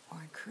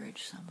or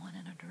encourage someone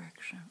in a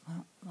direction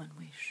when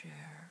we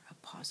share a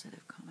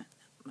positive comment.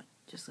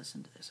 Just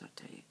listen to this, I'll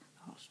tell you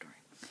the whole story.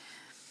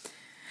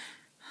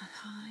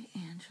 Hi,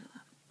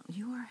 Angela.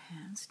 You are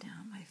hands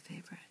down my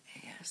favorite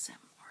ASM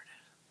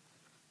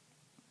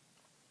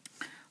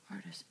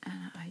artist,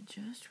 and I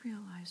just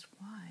realized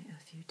why a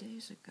few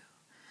days ago.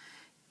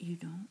 You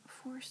don't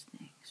force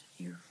things.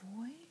 Your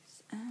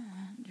voice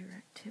and your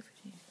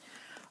activities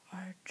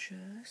are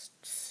just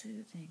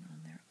soothing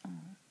on their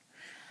own.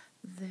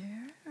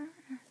 There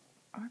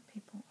are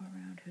people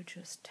around who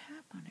just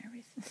tap on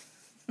everything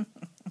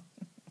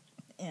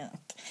and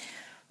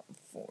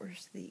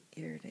force the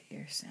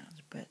ear-to-ear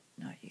sounds, but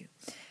not you.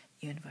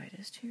 You invite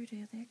us to your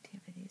daily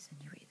activities,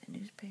 and you read the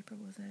newspaper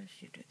with us,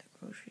 you do the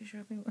grocery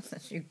shopping with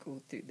us, you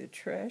go through the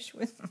trash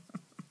with us.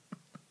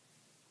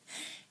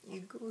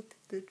 You go through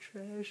the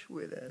trash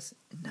with us,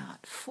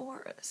 not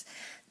for us.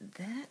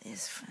 That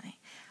is funny.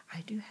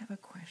 I do have a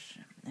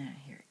question, and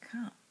here it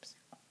comes.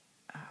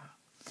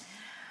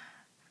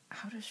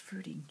 How does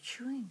fruity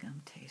chewing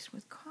gum taste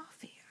with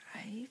coffee?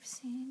 I've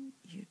seen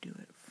you do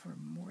it for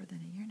more than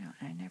a year now,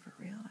 and I never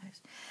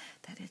realized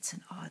that it's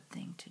an odd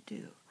thing to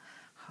do.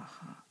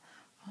 Haha.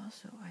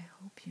 Also, I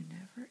hope you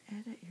never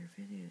edit your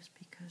videos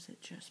because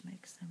it just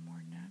makes them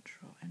more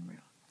natural and real.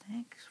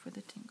 Thanks for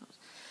the tingles.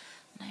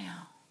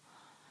 Now,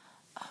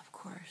 of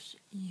course,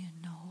 you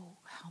know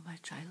how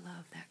much I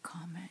love that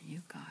comment,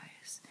 you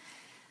guys.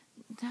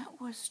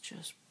 That was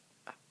just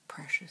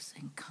precious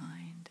and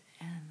kind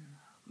and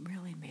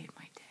really made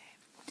my day.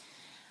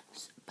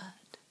 But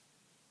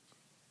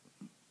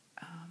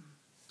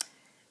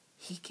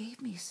he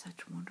gave me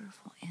such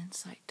wonderful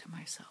insight to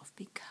myself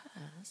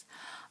because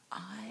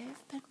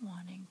I've been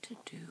wanting to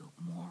do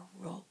more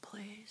role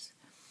plays.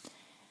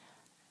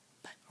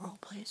 But role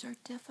plays are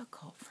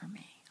difficult for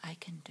me. I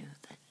can do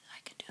the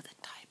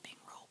typing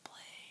role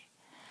play.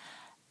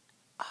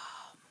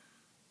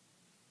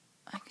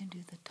 I can do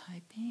the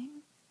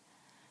typing,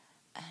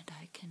 and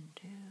I can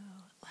do,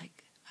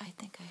 like, I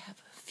think I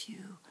have a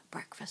few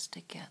breakfast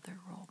together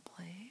role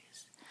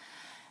plays,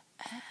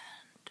 and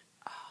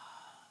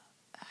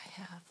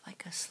I have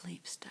like a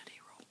sleep study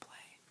role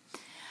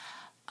play.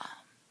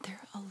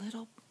 They're a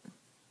little.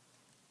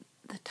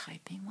 The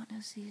typing one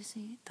is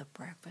easy. The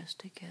breakfast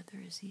together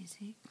is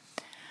easy.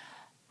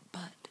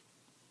 But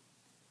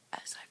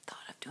as I've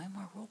thought of doing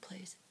more role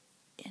plays,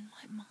 in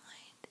my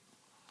mind,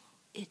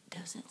 it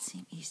doesn't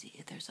seem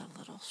easy. There's a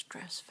little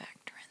stress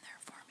factor in there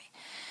for me.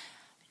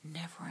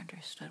 Never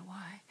understood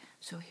why.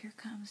 So here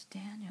comes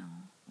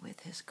Daniel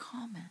with his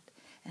comment,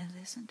 and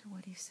listen to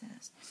what he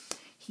says.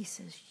 He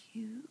says,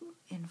 you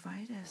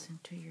invite us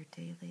into your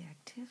daily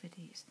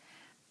activities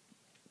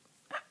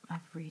of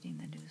reading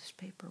the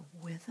newspaper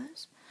with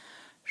us,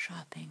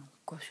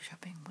 grocery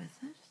shopping with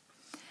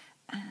us,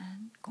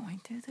 and going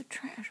through the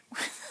trash with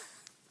us.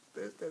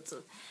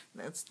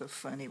 That's the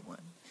funny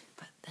one,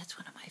 but that's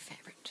one of my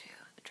favorite too,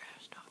 the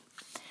trash talk.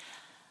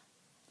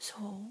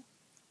 So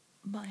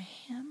by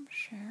him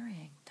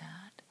sharing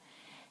that,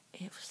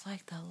 it was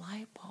like the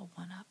light bulb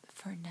went up.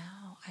 For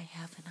now, I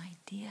have an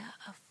idea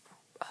of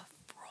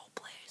role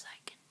plays I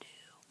can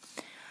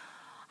do.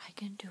 I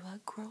can do a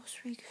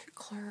grocery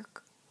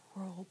clerk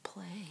role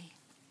play.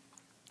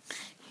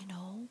 You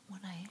know,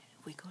 when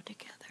we go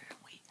together and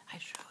I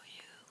show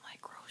you my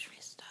grocery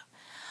stuff.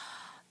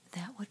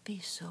 That would be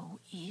so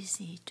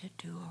easy to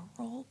do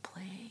a role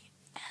play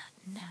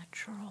and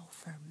natural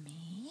for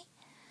me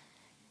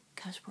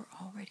because we're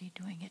already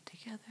doing it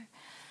together,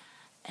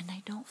 and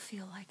I don't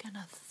feel like an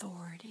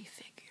authority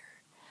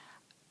figure.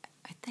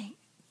 I think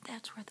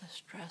that's where the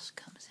stress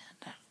comes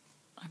in.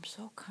 I'm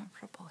so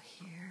comfortable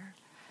here.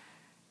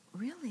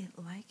 Really,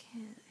 like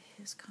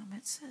his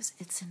comment says,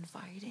 it's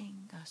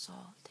inviting us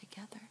all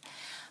together.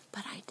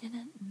 But I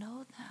didn't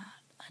know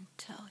that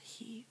until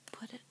he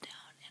put it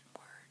down in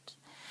words.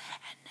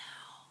 And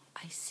now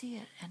I see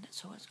it, and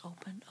so it's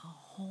opened a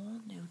whole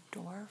new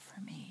door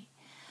for me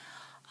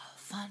of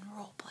fun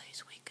role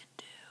plays we could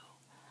do.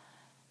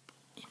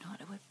 You know,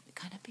 it would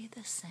kind of be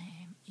the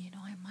same. You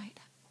know, I might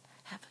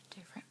have a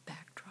different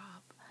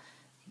backdrop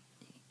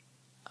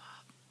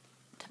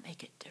to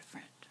make it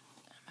different.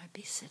 I might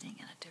be sitting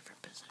in a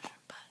different position,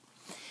 but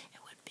it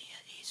would be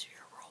an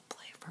easier role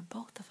play for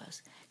both of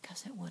us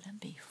because it wouldn't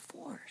be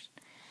forced.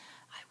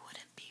 I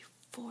wouldn't be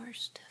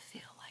forced to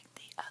feel like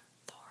the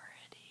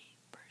authority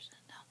person.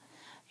 Now,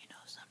 you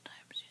know,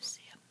 sometimes you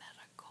see a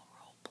medical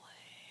role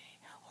play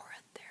or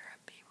a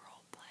therapy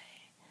role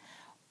play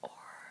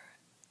or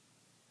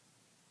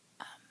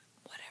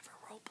whatever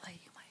role play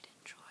you might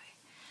enjoy.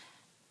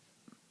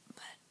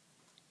 But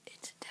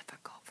it's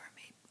difficult for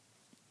me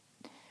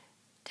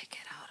to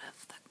get out of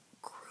the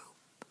group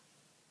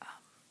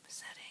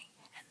setting,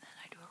 and then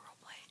I do a role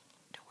play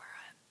to where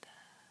I'm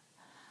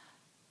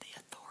the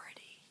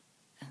authority,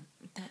 and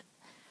that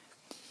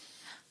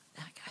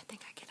I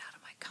think I get out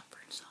of my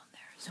comfort zone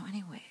there. So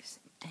anyways,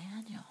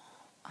 Daniel,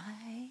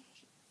 I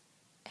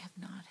have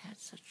not had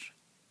such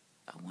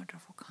a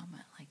wonderful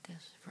comment like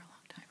this for a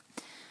long time.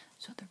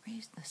 So the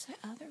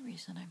other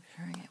reason I'm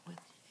sharing it with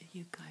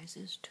you guys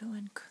is to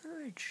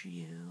encourage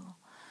you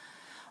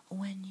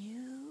when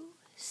you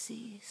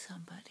see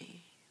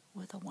somebody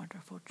with a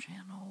wonderful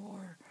channel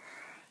or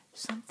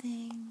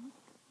something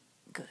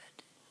good.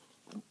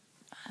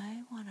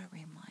 I want to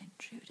remind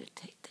you to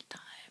take the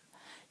time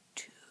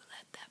to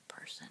let that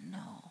person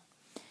know.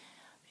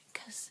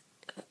 Because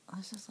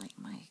this is like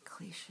my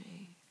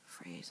cliche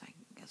phrase, I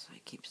guess I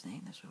keep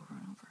saying this over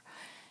and over,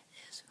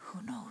 is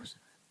who knows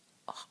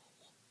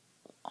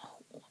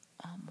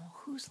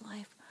whose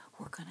life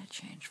we're going to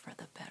change for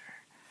the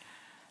better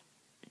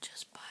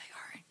just by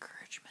our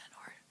encouragement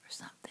or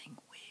something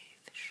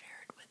we've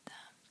shared with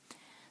them.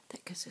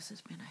 Because this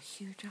has been a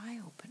huge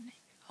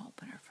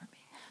eye-opener for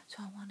me.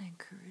 So I want to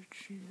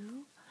encourage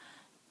you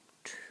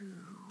to,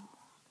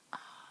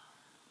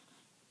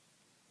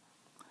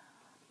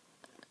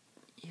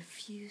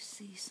 if you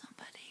see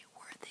somebody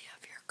worthy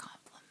of your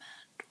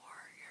compliment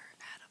or your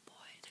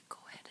attaboy, to go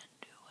ahead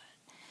and do it.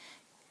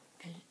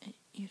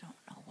 You don't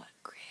know what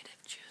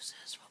creative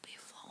juices will be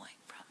flowing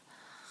from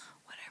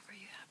whatever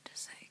you have to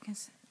say.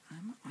 Because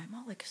I'm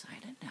all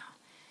excited now.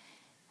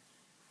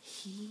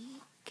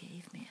 He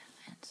gave me an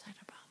insight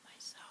about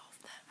myself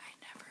that I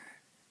never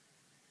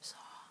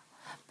saw,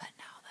 but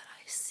now that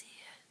I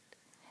see it,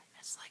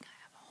 it's like I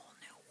have a whole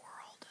new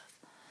world of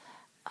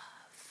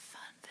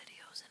fun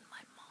videos in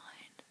my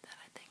mind that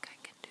I think I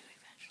can do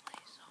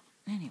eventually. So,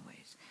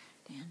 anyways,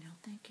 Daniel,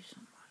 thank you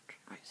so much.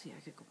 I see I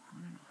could go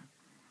on and on.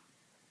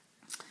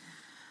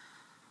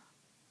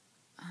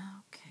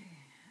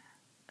 Okay,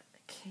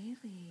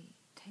 Kaylee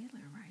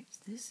Taylor writes,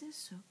 "This is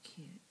so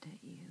cute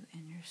that you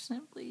and your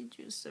Simply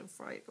Juice of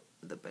Fright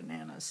the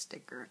banana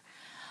sticker."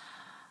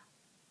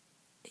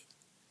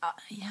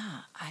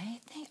 Yeah, I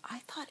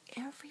thought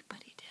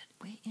everybody did.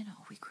 We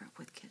grew up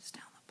with kids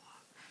down the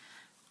block,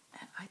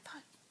 and I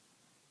thought,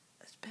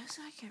 as best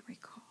I can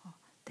recall,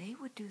 they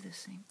would do the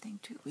same thing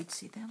too. We'd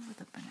see them with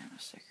a banana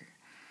sticker,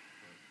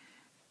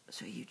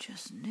 so you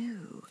just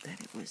knew that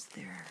it was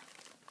there.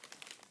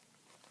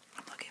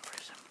 I'm looking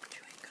for some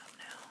chewing gum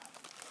now.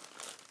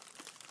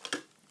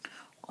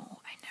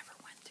 Oh, I never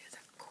went through the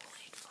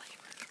Kool-Aid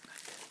flavors.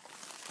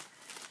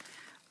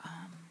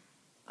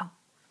 Oh,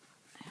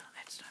 yeah,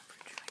 that's time for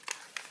chewing gum.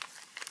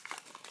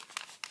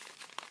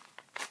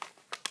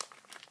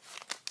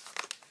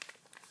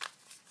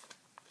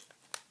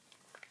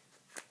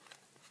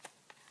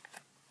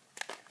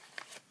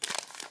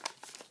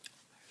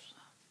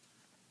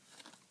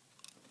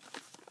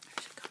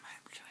 There's a gum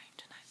I'm chewing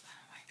tonight, by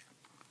the way.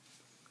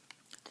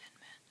 10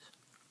 minutes.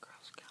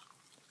 Girl Scout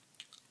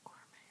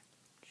gourmet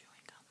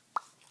chewing gum.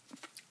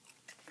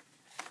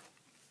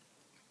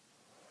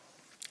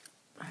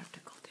 I have to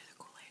go through the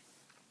Kool-Aid.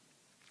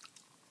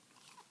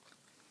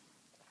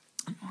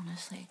 And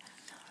honestly,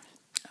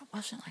 it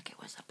wasn't like it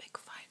was a big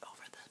fight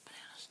over the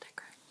banana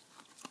sticker.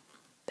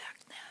 Back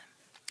then,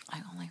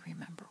 I only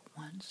remember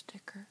one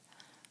sticker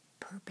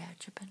per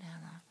batch of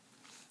banana,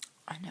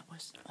 and it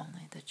was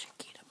only the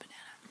Chiquita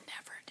banana.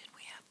 Never did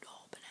we have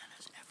whole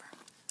bananas, ever.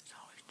 It's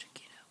always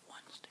Chiquita,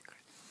 one sticker.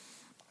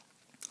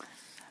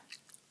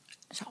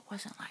 So it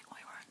wasn't like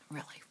we were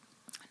really,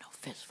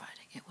 fist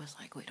fighting. It was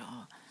like we'd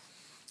all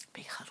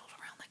be huddled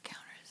around the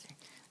counter and say,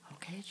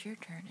 "Okay, it's your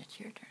turn, it's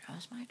your turn. Oh,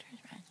 it's my turn,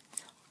 right?"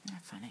 Isn't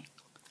that funny?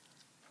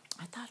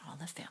 I thought all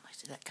the families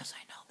did that because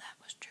I know that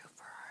was true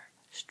for our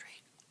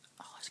street,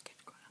 all us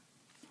kids growing up.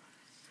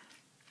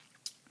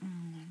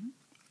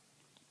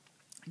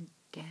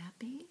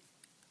 Gabby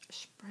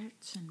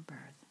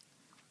Spritzenberg,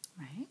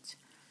 right?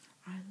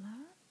 "I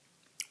love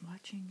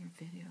watching your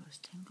videos.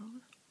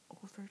 Tingles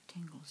over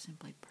tingles,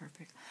 simply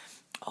perfect."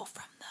 Oh,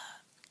 from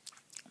the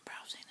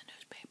browsing the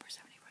newspaper,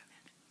 75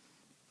 minutes.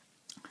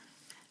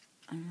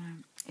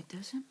 It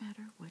doesn't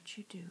matter what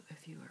you do,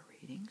 if you are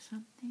reading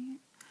something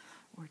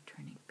or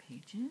turning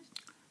pages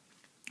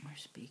or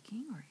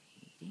speaking or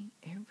eating,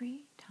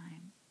 every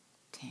time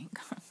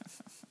tingle.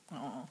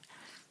 Oh,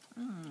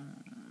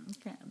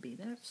 Gabby,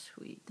 that's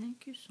sweet.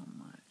 Thank you so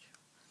much.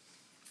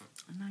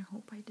 And I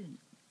hope I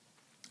didn't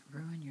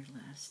ruin your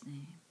last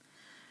name.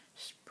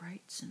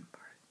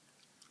 Spritzenberg.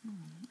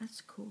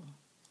 That's cool.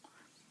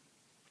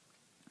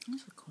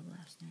 That's a cool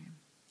last name.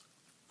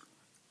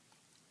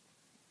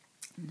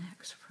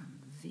 Next, from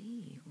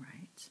V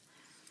writes,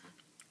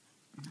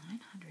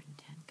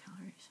 910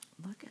 calories.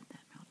 Look at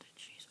that melted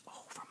cheese.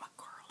 Oh, from a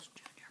Carl's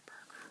Jr.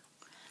 burger.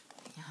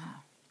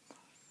 Yeah.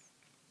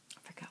 I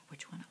forgot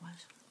which one it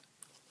was.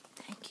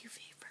 Thank you,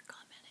 V, for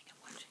commenting and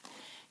watching.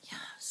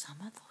 Yeah,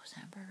 some of those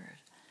hamburgers,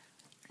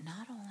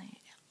 not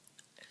only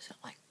is it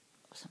like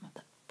some of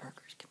the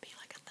burgers can be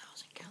like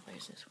 1,000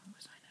 calories, this one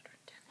was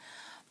 910,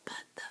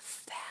 but the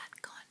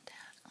fat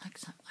content, like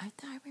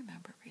I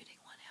remember reading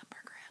one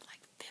hamburger had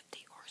like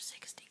 50 or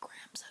 60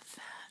 grams of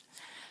fat,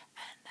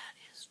 and that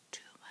is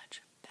too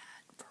much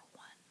fat for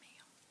one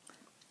meal.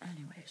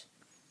 Anyways,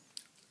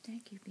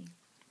 thank you, B.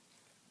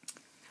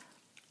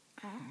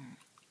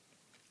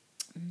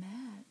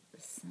 Matt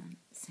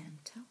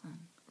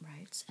Santellan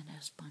writes in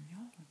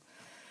Espanol,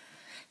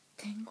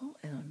 "Tengo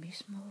el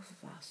mismo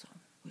vaso,"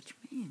 which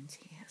means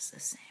he has the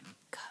same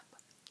cup,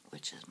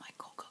 which is my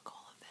Coca-Cola.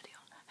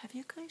 Have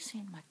you guys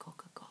seen my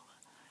Coca-Cola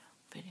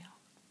video?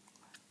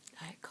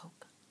 Diet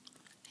Coke.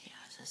 He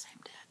has the same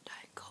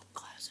Diet Coke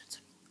class. It's a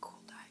cool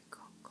Diet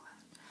Coke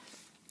class.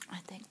 I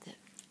think the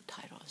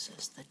title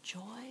says The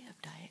Joy of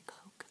Diet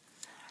Coke.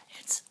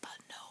 It's a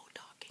no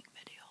talking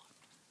video.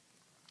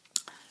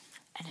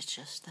 And it's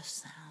just the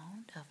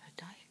sound of a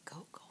Diet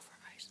Coke over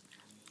ice.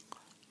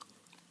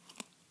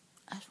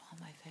 That's one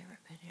of my favorite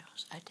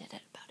videos. I did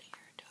it about a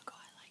year or two ago.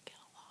 I like it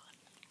a lot.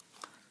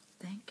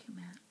 Thank you,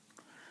 Matt.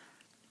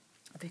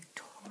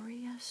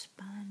 Victoria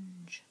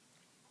Sponge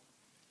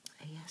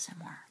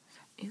ASMR.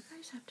 You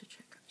guys have to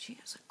check out. She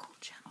has a cool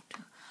channel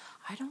too.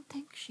 I don't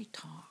think she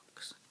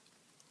talks.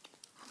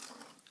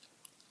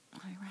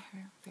 Right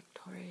here,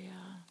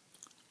 Victoria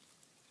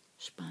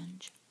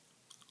Sponge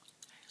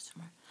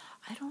ASMR.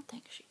 I don't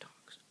think she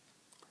talks,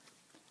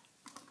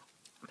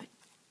 but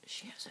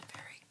she has a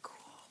very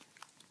cool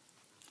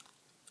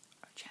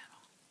channel.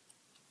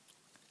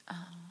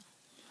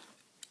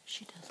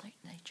 She does like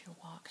nature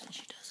walks, and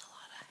she does a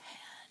lot of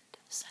hand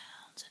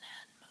sounds and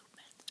hand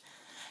movements,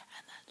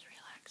 and that's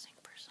relaxing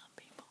for some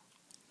people.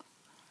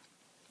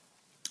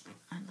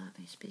 I love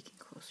me speaking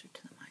closer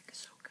to the mic.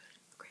 It's so good.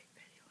 Great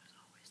video as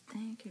always.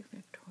 Thank you,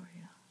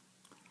 Victoria.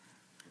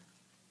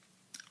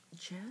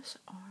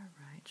 Jess R.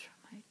 writes from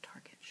my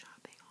Target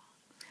shopping haul.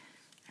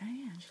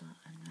 Hey, Angela,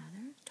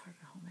 another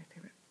Target haul. My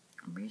favorite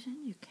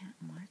reason you can't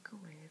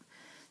microwave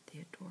the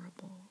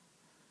adorable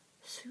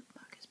soup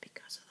mug is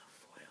because of the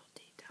foil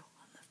detail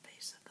on the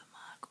face of the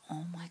mug.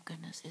 Oh my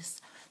goodness,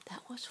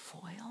 that was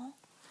foil?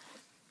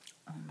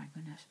 Oh my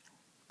goodness.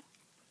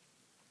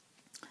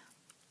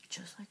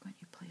 Just like when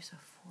you place a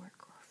fork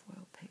or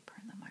foil paper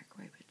in the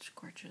microwave, it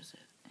scorches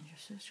it, and your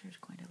sister is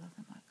going to love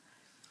the mug.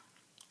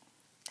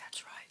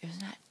 That's right. Isn't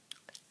that?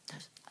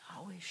 That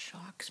always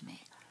shocks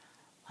me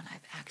when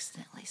I've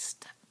accidentally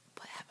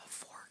have a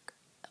fork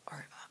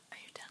or a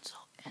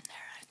utensil in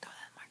there, and I throw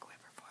that in the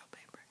microwave or foil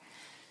paper,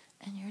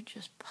 and you're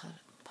just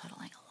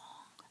puddling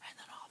along, and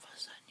then all of a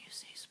sudden you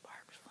see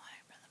sparks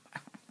flying from the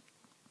microwave.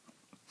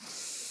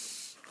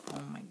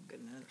 Oh my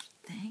goodness.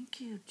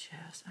 Thank you,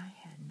 Jess. I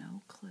had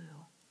no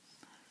clue.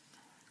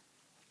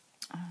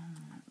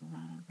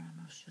 Ronald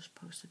Ramos just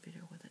posted a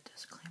video with a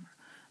disclaimer.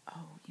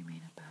 Oh, you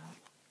mean about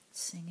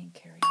singing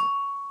karaoke?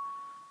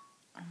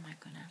 Oh my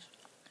goodness.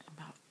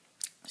 About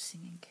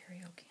singing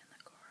karaoke in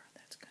the car.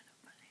 That's kind of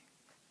funny.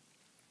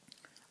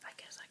 I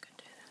guess I could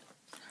do that.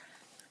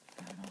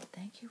 Ronald,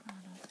 thank you,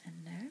 Ronald. And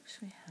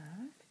next we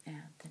have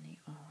Anthony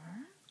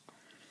R.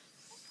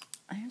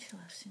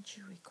 Angela, since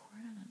you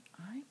record on an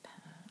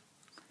iPad,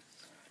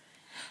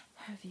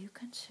 have you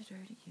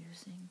considered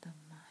using the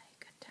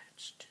mic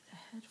attached to the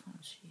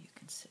headphones so you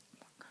can sit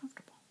more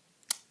comfortable?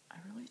 I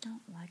really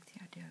don't like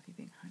the idea of you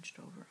being hunched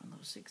over on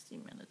those 60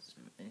 minutes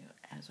of video.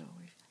 As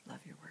always,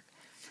 love your work.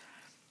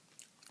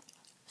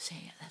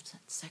 See, that's the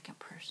second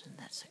person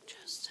that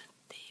suggested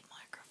the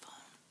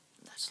microphone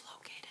that's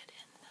located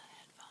in the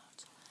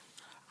headphones.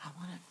 I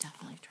want to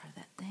definitely try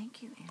that.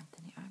 Thank you,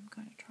 Anthony. I'm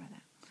going to try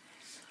that.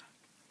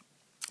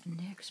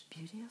 Next,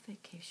 Beauty of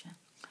Vacation.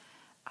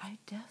 I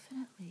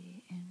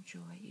definitely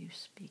enjoy you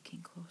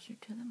speaking closer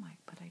to the mic,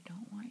 but I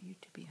don't want you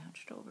to be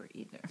hunched over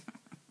either.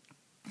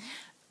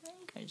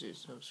 You guys are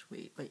so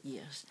sweet. But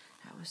yes,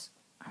 I was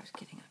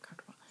getting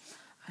uncomfortable.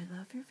 I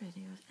love your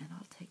videos, and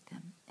I'll take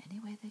them any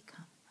way they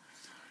come.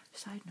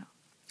 Side note,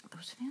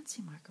 those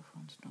fancy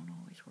microphones don't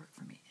always work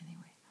for me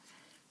anyway.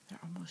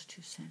 They're almost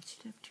too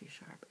sensitive, too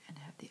sharp, and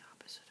have the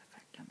opposite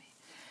effect on me.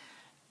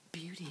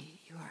 Beauty,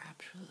 you are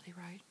absolutely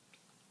right.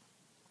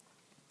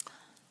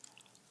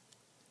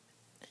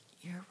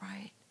 You're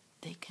right.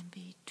 They can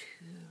be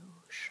too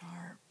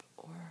sharp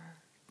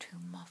or too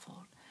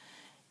muffled.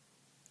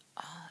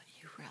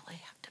 You really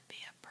have to be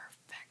a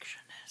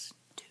perfectionist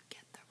to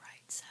get the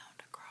right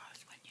sound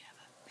across when you have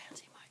a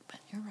fancy mic.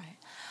 But you're right.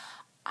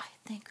 I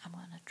think I'm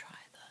going to try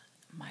the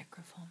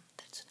microphone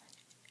that's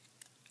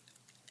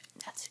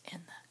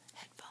in the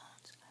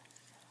headphones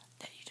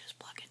that you just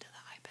plug into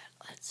the iPad.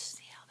 Let's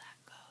see how that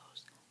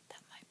goes.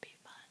 That might be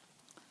fun.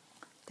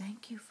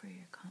 Thank you for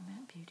your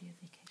comment, Beauty of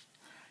Vacation.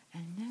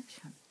 And next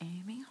from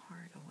Amy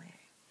Hardaway.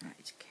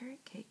 Right,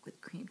 carrot cake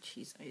with cream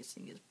cheese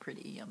icing is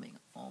pretty yummy.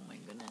 Oh my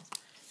goodness.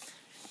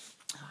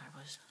 I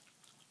was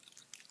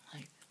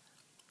like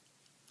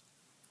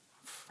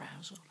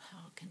frazzled.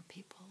 How can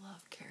people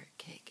love carrot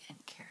cake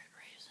and carrot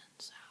raisin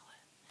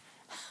salad?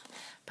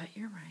 But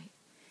you're right.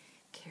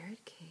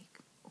 Carrot cake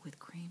with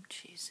cream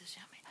cheese is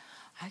yummy.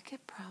 I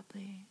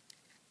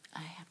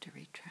have to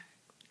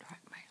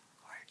retract my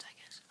words, I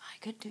guess. I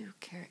could do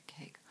carrot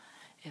cake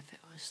if it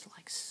was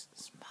like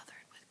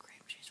smothered with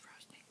cream cheese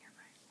frosting. You're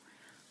right.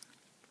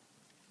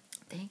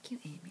 Thank you,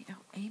 Amy.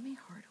 Oh, Amy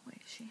Hardaway.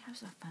 She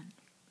has a fun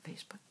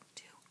Facebook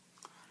too.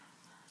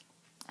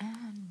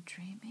 And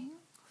Dreaming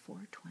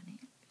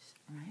 420,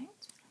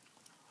 right?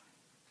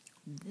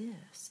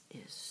 This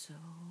is so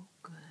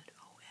good.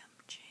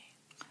 OMG.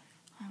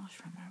 That was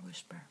from our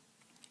Whisper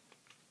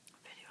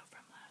video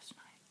from last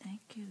night.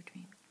 Thank you,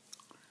 Dream.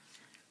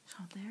 So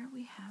there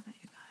we have it,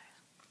 you guys.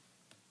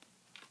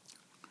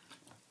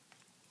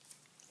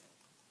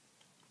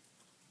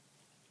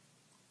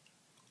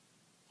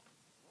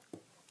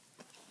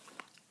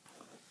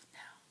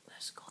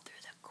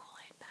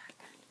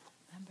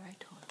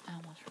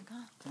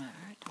 that.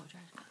 I told you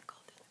I was gonna go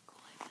through the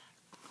Kool-Aid bag.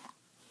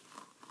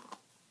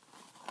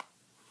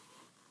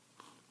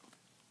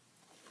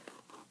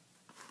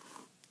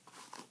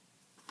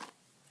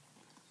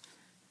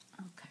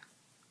 Okay.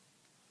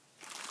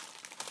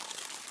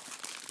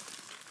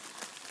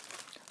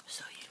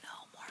 So you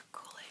know more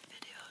Kool-Aid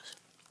videos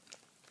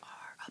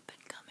are up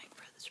and coming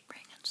for the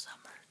spring and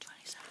summer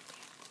 2017.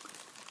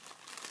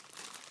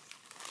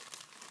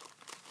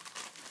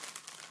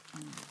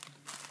 Let me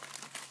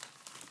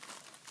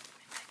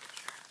make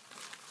sure.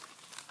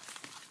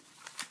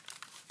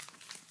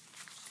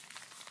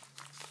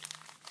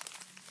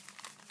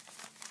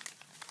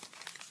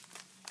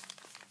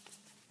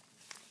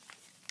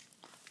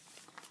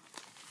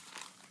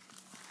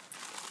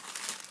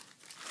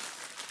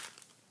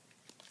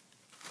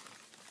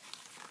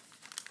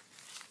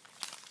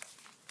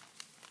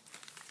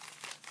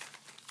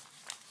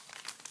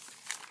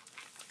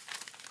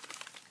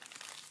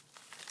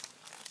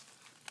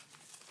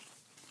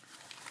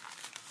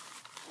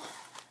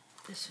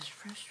 This is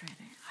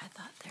frustrating. I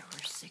thought there were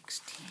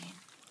 16.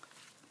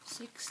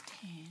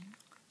 16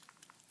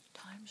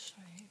 times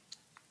 3,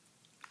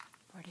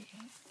 48.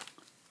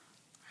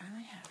 I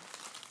only have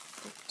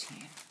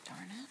 15.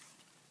 Darn it.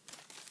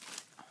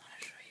 I want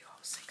to show you all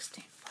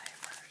 16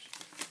 flavors.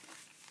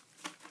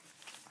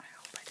 I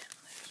hope I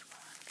didn't lose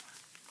one.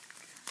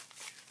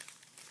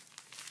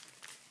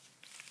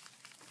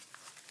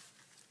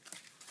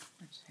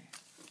 Let's see.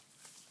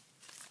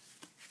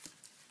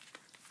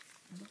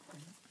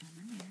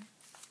 Lemonade.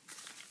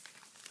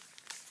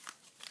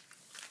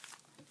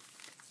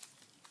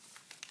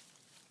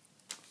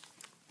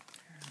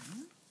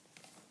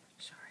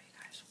 Sorry,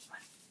 guys.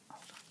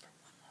 Hold on for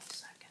one little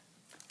second.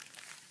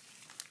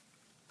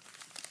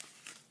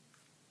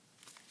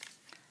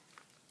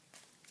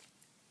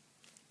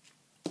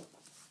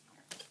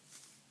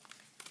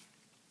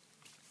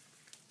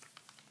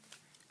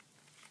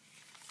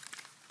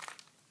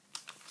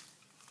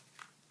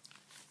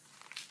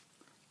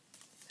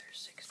 There's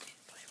 16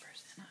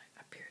 flavors, and I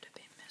appear to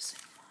be missing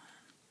one.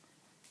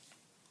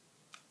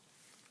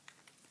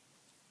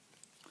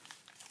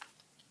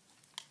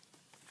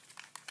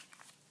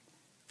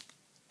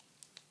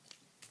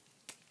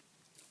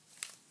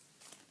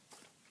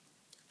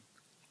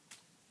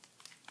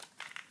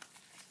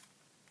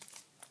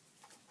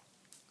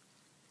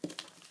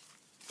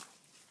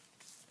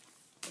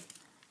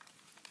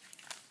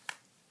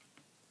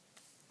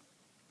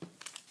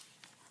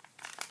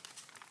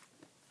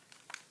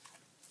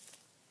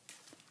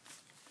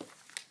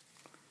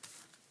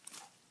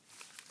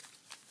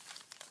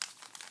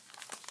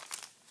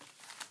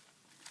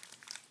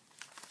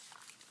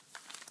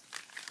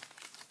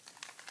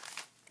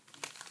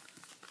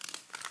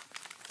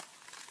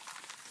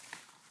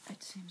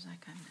 It seems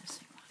like I'm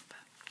missing one,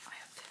 but I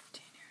have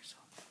 15 here, so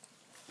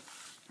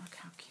look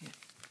how cute.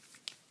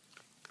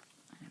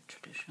 I have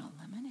traditional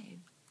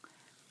lemonade,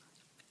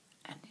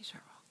 and these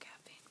are all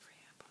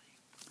caffeine-free, I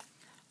believe.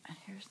 And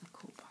here's the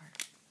cool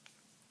part.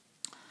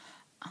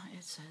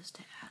 It says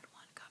to add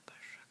 1 cup of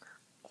sugar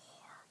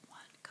or 1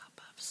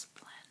 cup of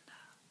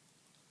Splenda.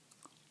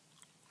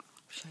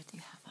 Should you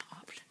have the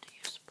option to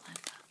use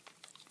Splenda?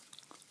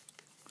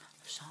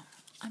 So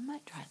I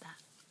might try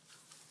that.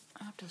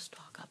 I have to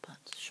stock up on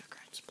sugar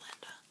and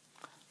Splenda.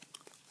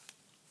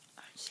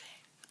 I'd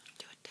say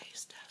do a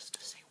taste test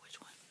to see which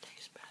one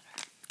tastes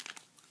better.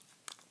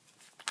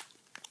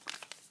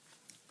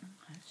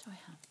 Okay, so I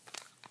have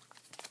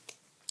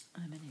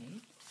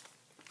lemonade.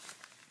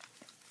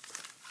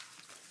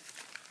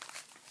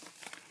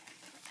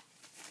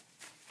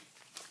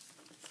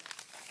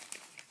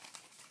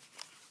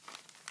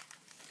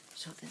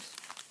 So this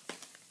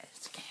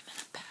came in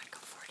a pack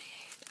of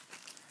 48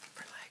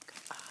 for like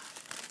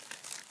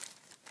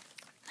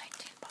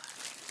 19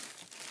 bucks.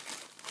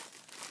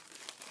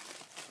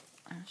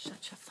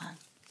 Such a fun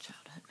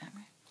childhood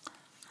memory.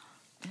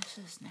 This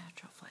is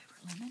natural flavor.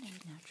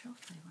 Lemonade natural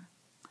flavor.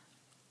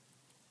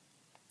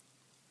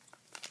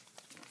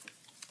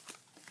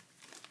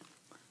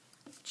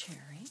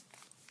 Cherry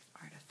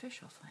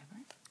artificial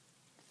flavor.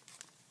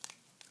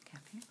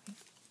 Caffeine free.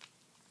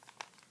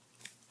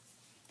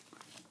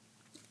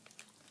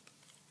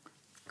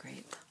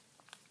 Grape,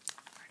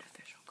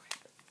 artificial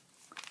grape.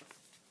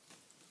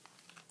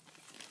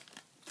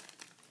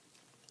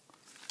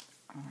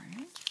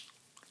 Orange,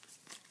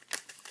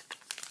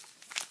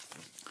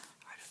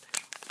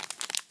 artificial.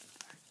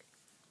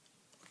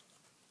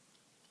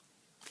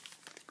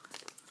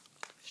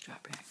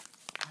 Strawberry,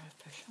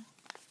 artificial.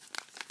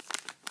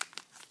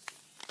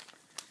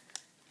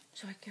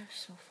 So I guess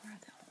so far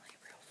the only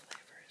real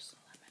flavor is the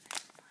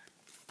lemonade one.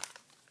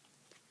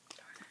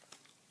 Darn it.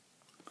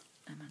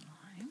 Lemon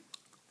lime,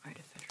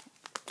 artificial.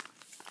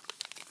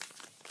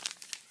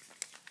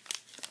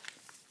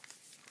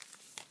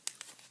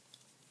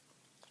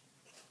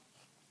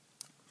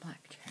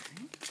 Black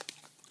cherry,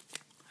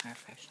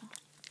 artificial.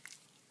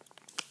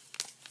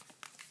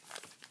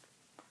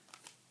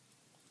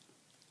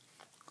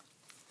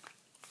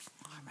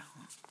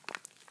 Watermelon.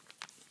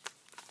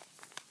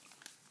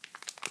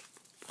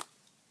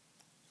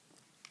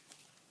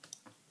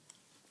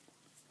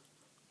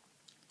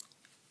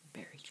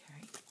 strawberry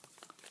cherry.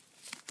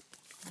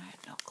 I had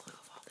no clue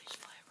of all these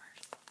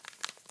flavors.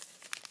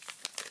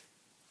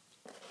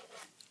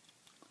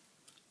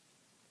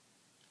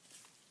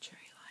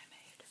 Cherry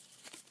limeade.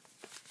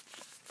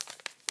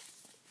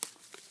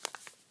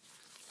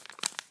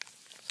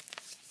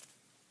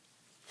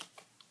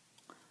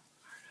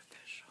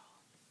 Artificial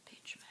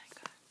peach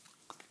mango.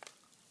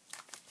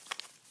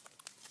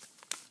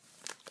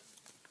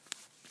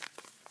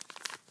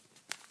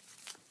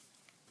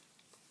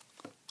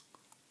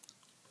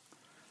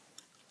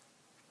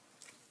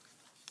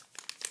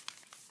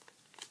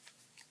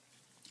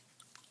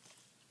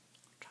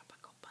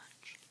 Tropical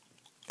punch.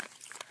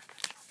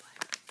 Artificial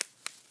flavor.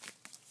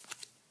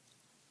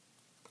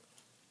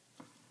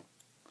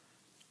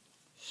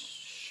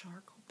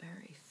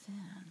 Charcoalberry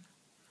thin.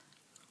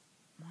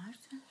 Why is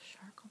this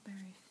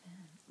charcoalberry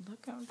thin?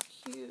 Look how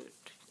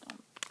cute.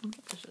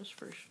 This is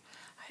for,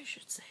 I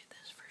should save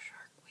this for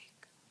Shark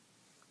Week.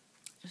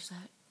 Is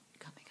that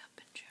coming up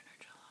in June or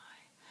July?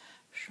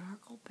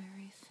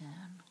 Charcoalberry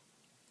thin.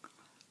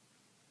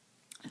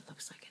 It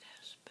looks like it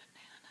has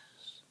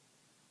bananas,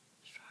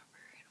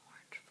 strawberry, and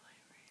orange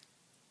flavoring.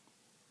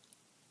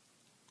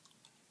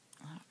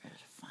 That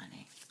is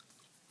funny.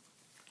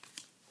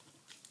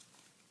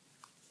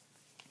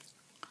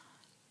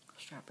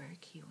 Strawberry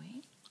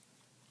kiwi.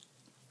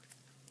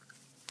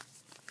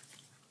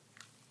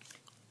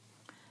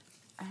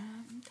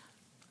 And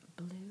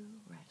blue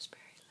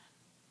raspberry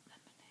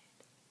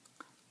lemonade.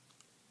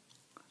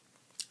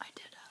 I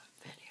did a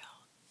video,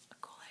 a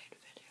Kool-Aid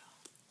video.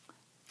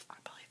 I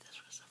believe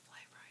this was the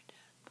flavor I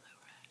did, blue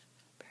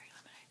raspberry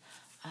lemonade.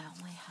 I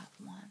only have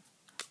one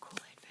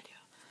Kool-Aid video,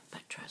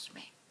 but trust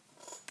me,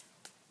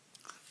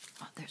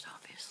 there's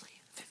obviously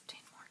 15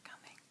 more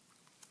coming.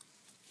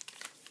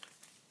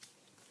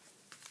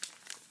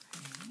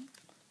 Ready?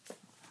 4,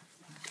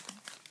 5,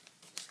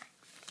 6,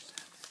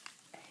 7,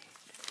 8.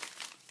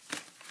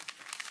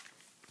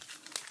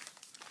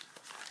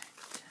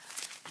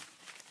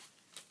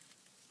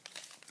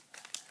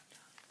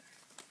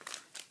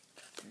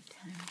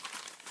 10.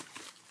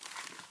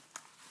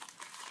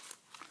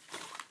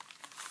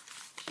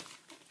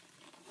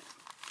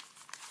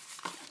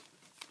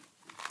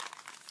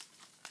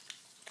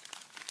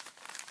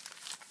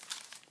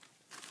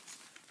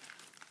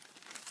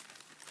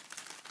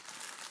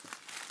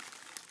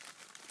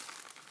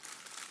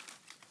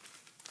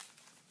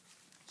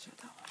 So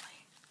the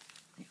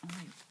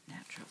only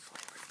natural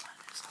flavored one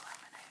is the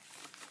lemonade.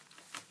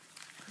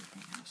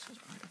 Everything else is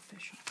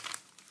artificial.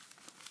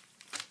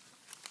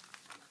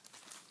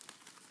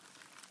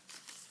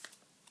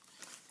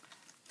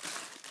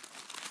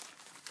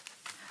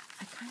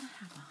 I kind of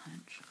have a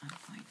hunch I'm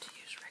going to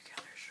use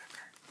regular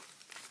sugar.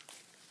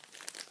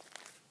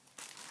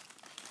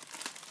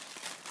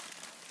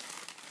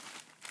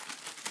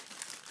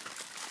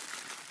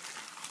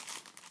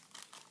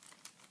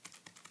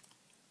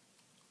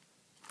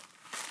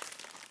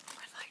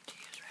 I'd like to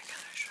use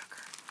regular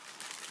sugar,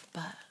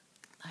 but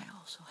I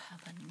also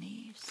have a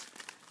niece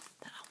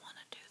that I want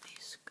to do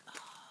these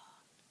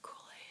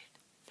Kool-Aid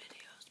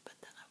videos, but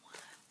then I want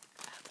to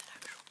have the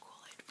actual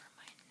Kool-Aid for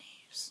my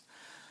niece.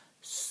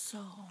 So,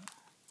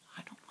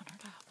 I don't want her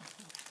to have a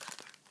whole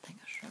thing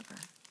of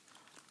sugar.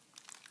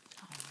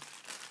 So,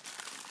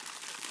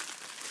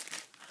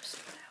 I'll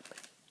see what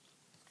happens.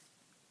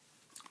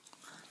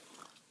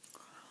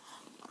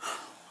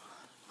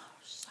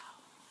 So,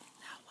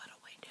 now what do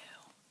we do?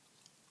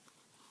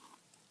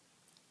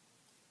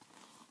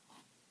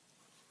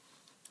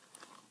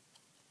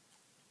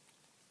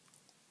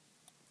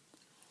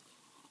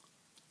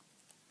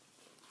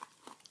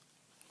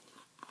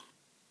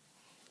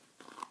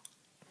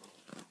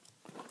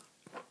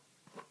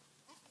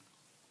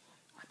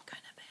 I'm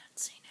kind of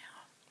fancy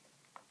now.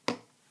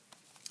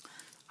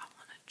 I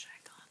want to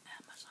check on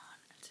Amazon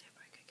and see if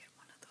I could get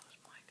one of those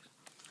mics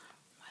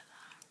with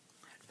a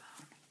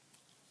headphone.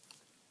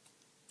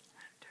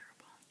 I'm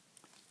terrible.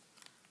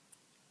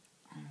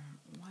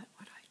 What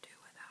would I do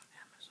without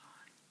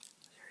Amazon?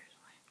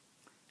 Seriously.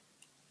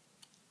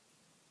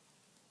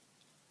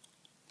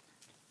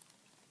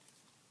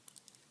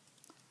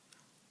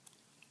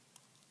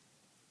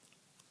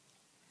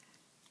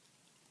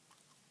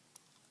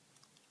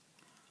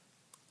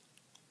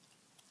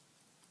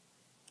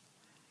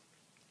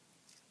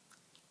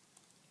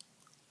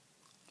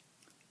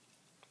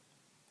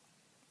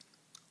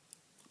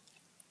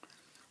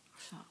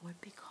 So it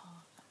would be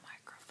called a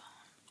microphone.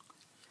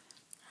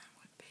 It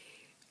would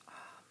be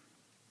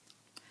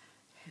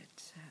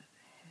headset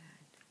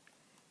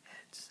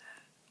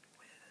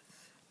with,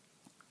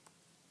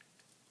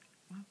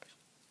 whoops,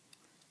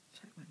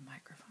 set with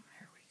microphone.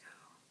 Here we go.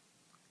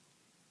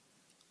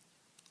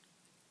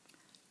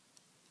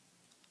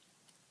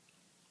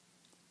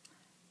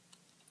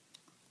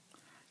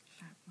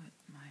 Set with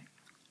microphone.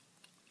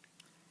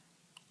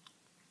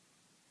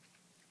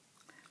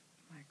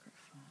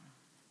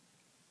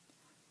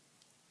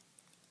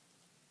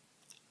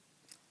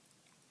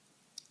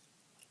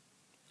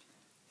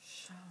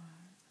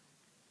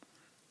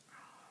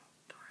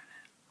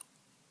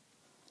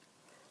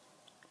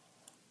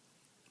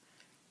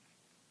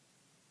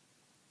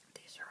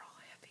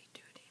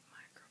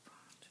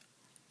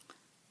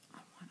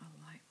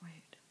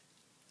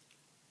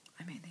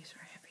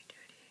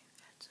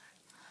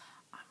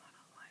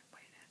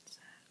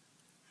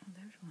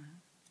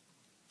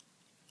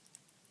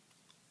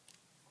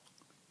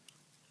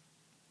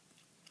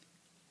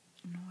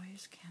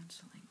 noise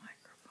canceling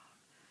microphone.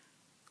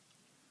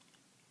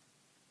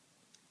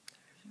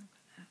 There's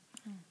that.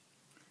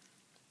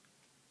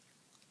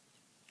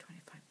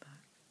 25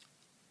 bucks.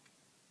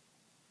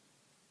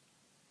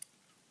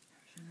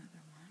 There's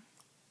another one.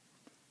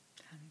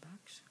 10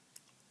 bucks.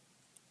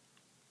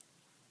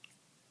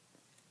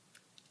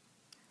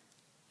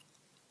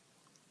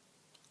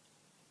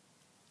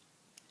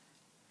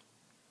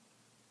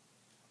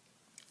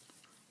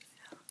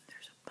 Yeah,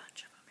 there's a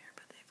bunch of them here,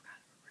 but they've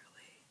got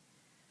really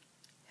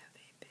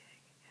heavy,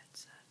 big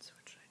headsets,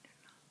 which I do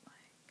not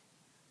like.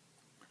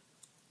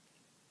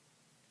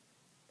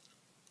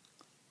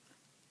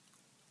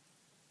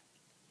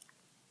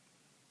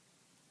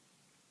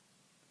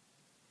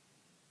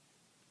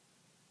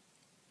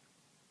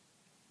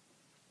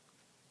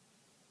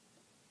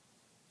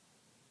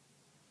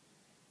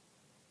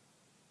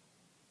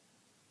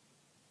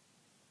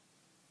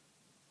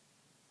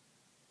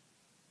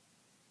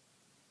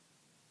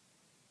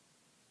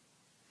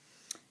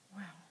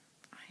 Well,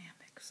 I am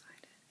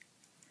excited.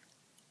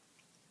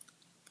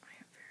 I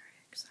am very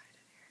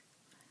excited here.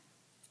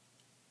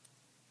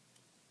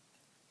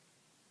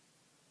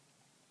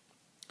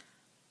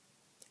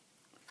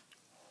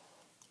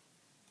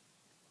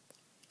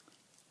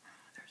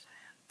 There's a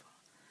handful.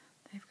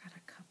 They've got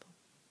a couple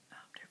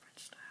of different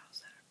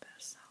styles that are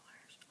best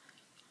sellers.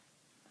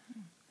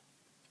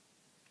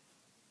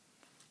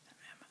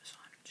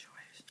 Amazon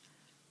Choice.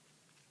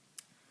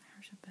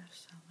 Here's a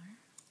bestseller.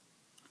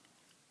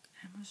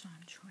 Amazon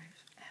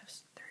Choice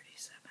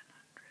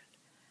S3700.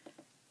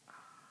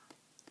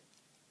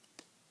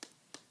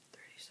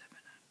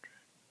 3700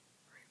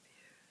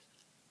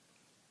 reviews.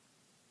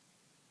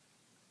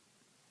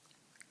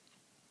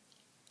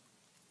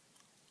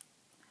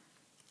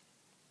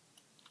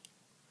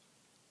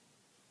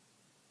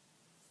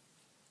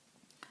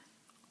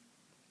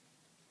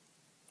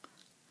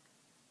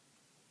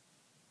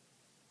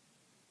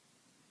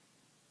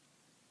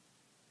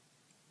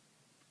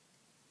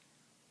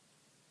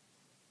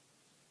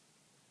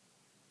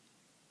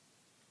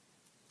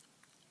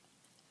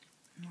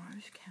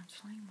 Noise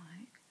canceling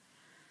mic.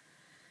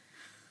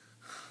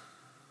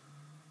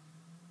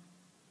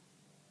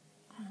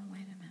 Oh,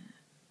 wait a minute.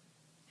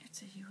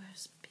 It's a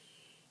USB.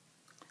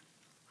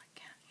 I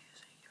can't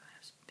use a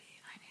USB.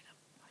 I need a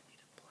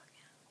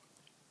plug-in.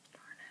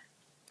 Darn it.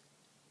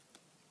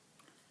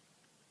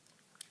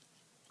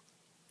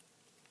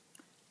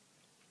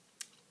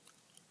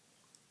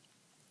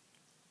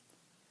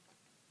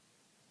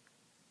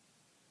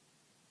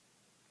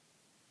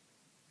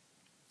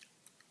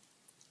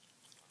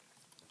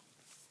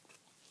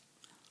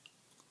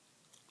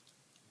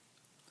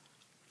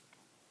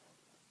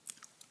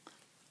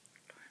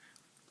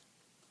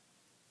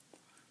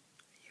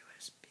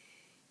 USB.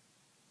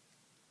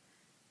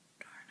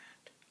 Darn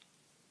it.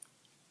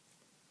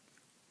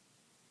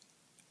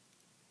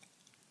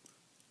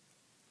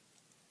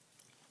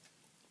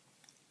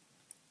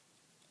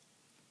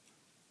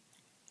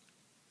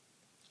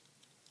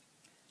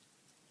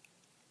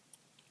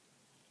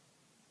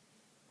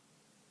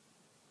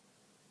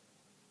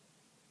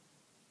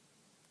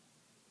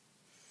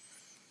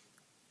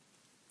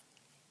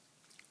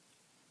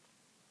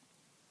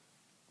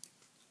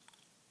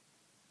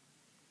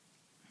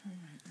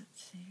 Alright,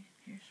 let's see.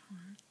 Here's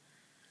one.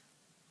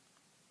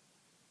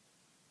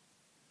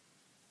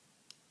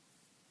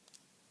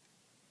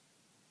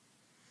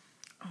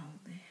 Oh,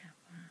 they have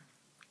one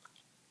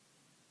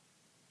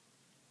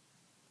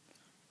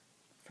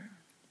for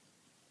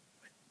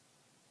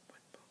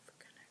with both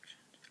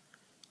connections.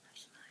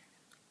 That's nice.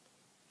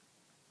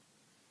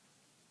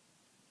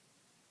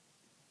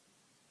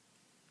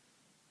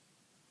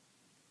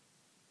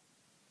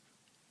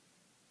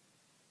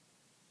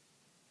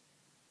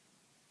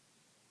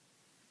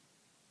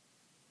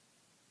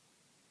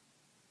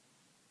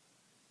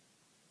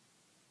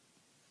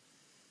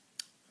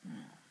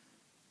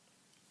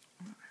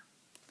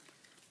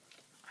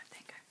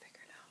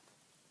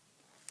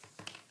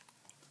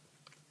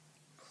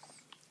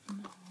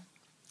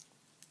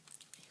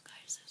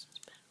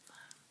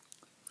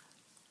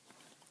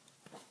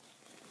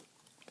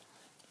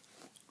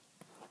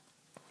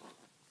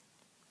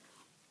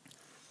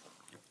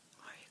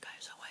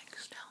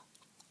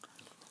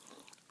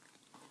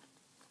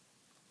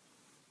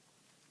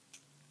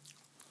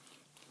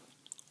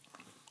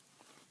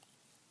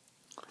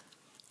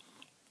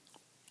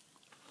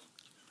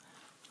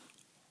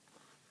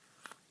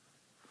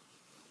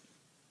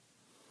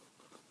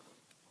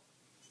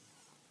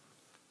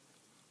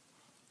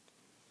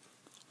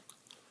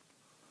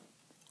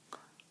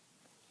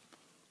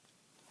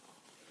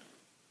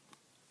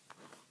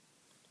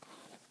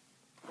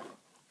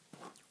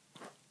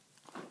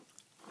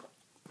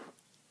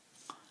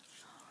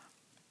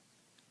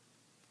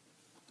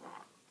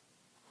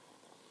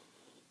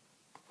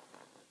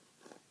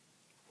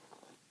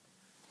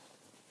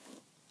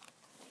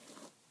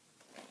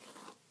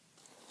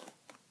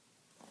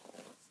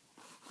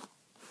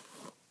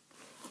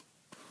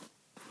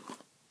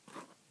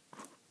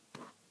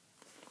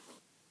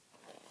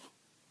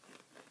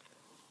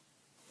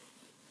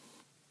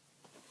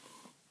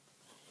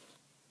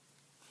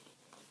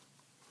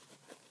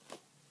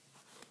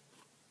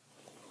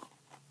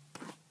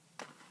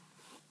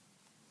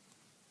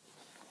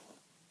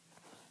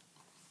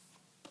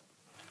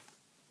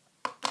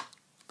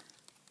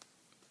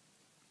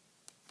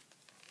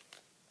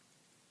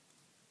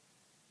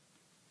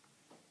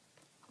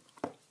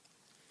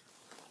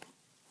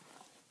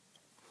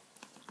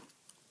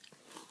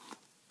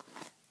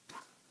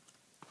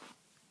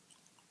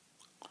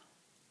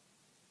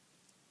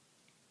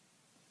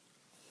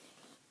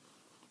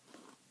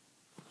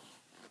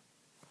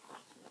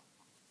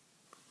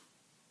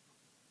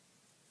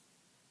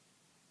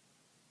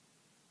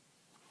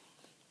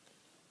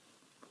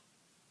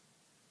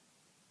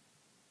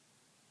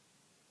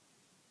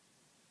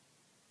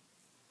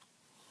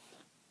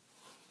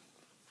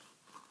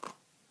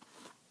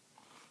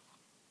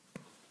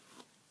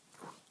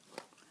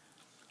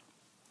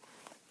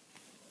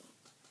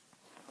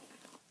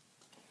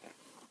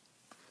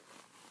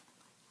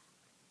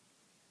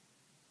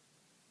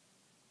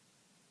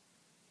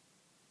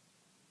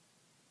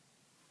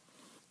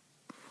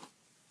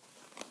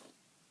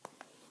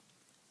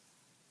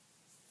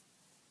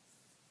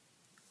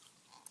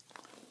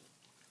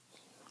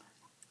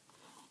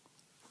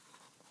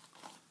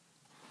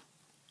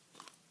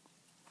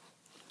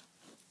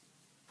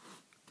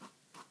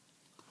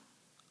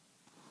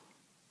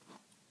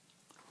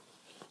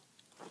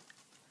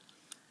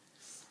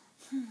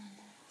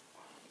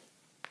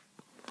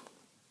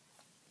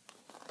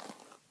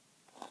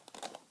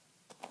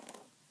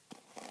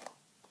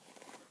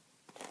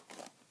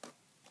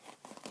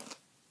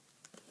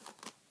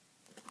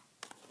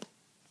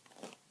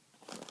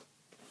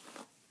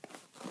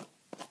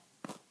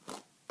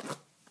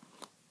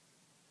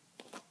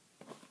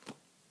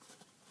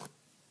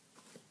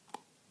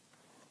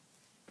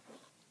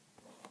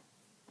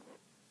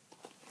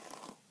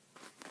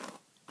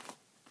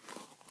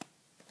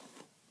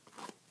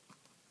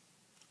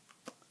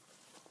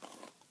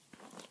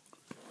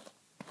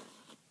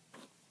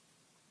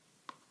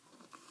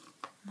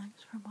 Thanks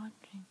for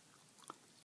watching.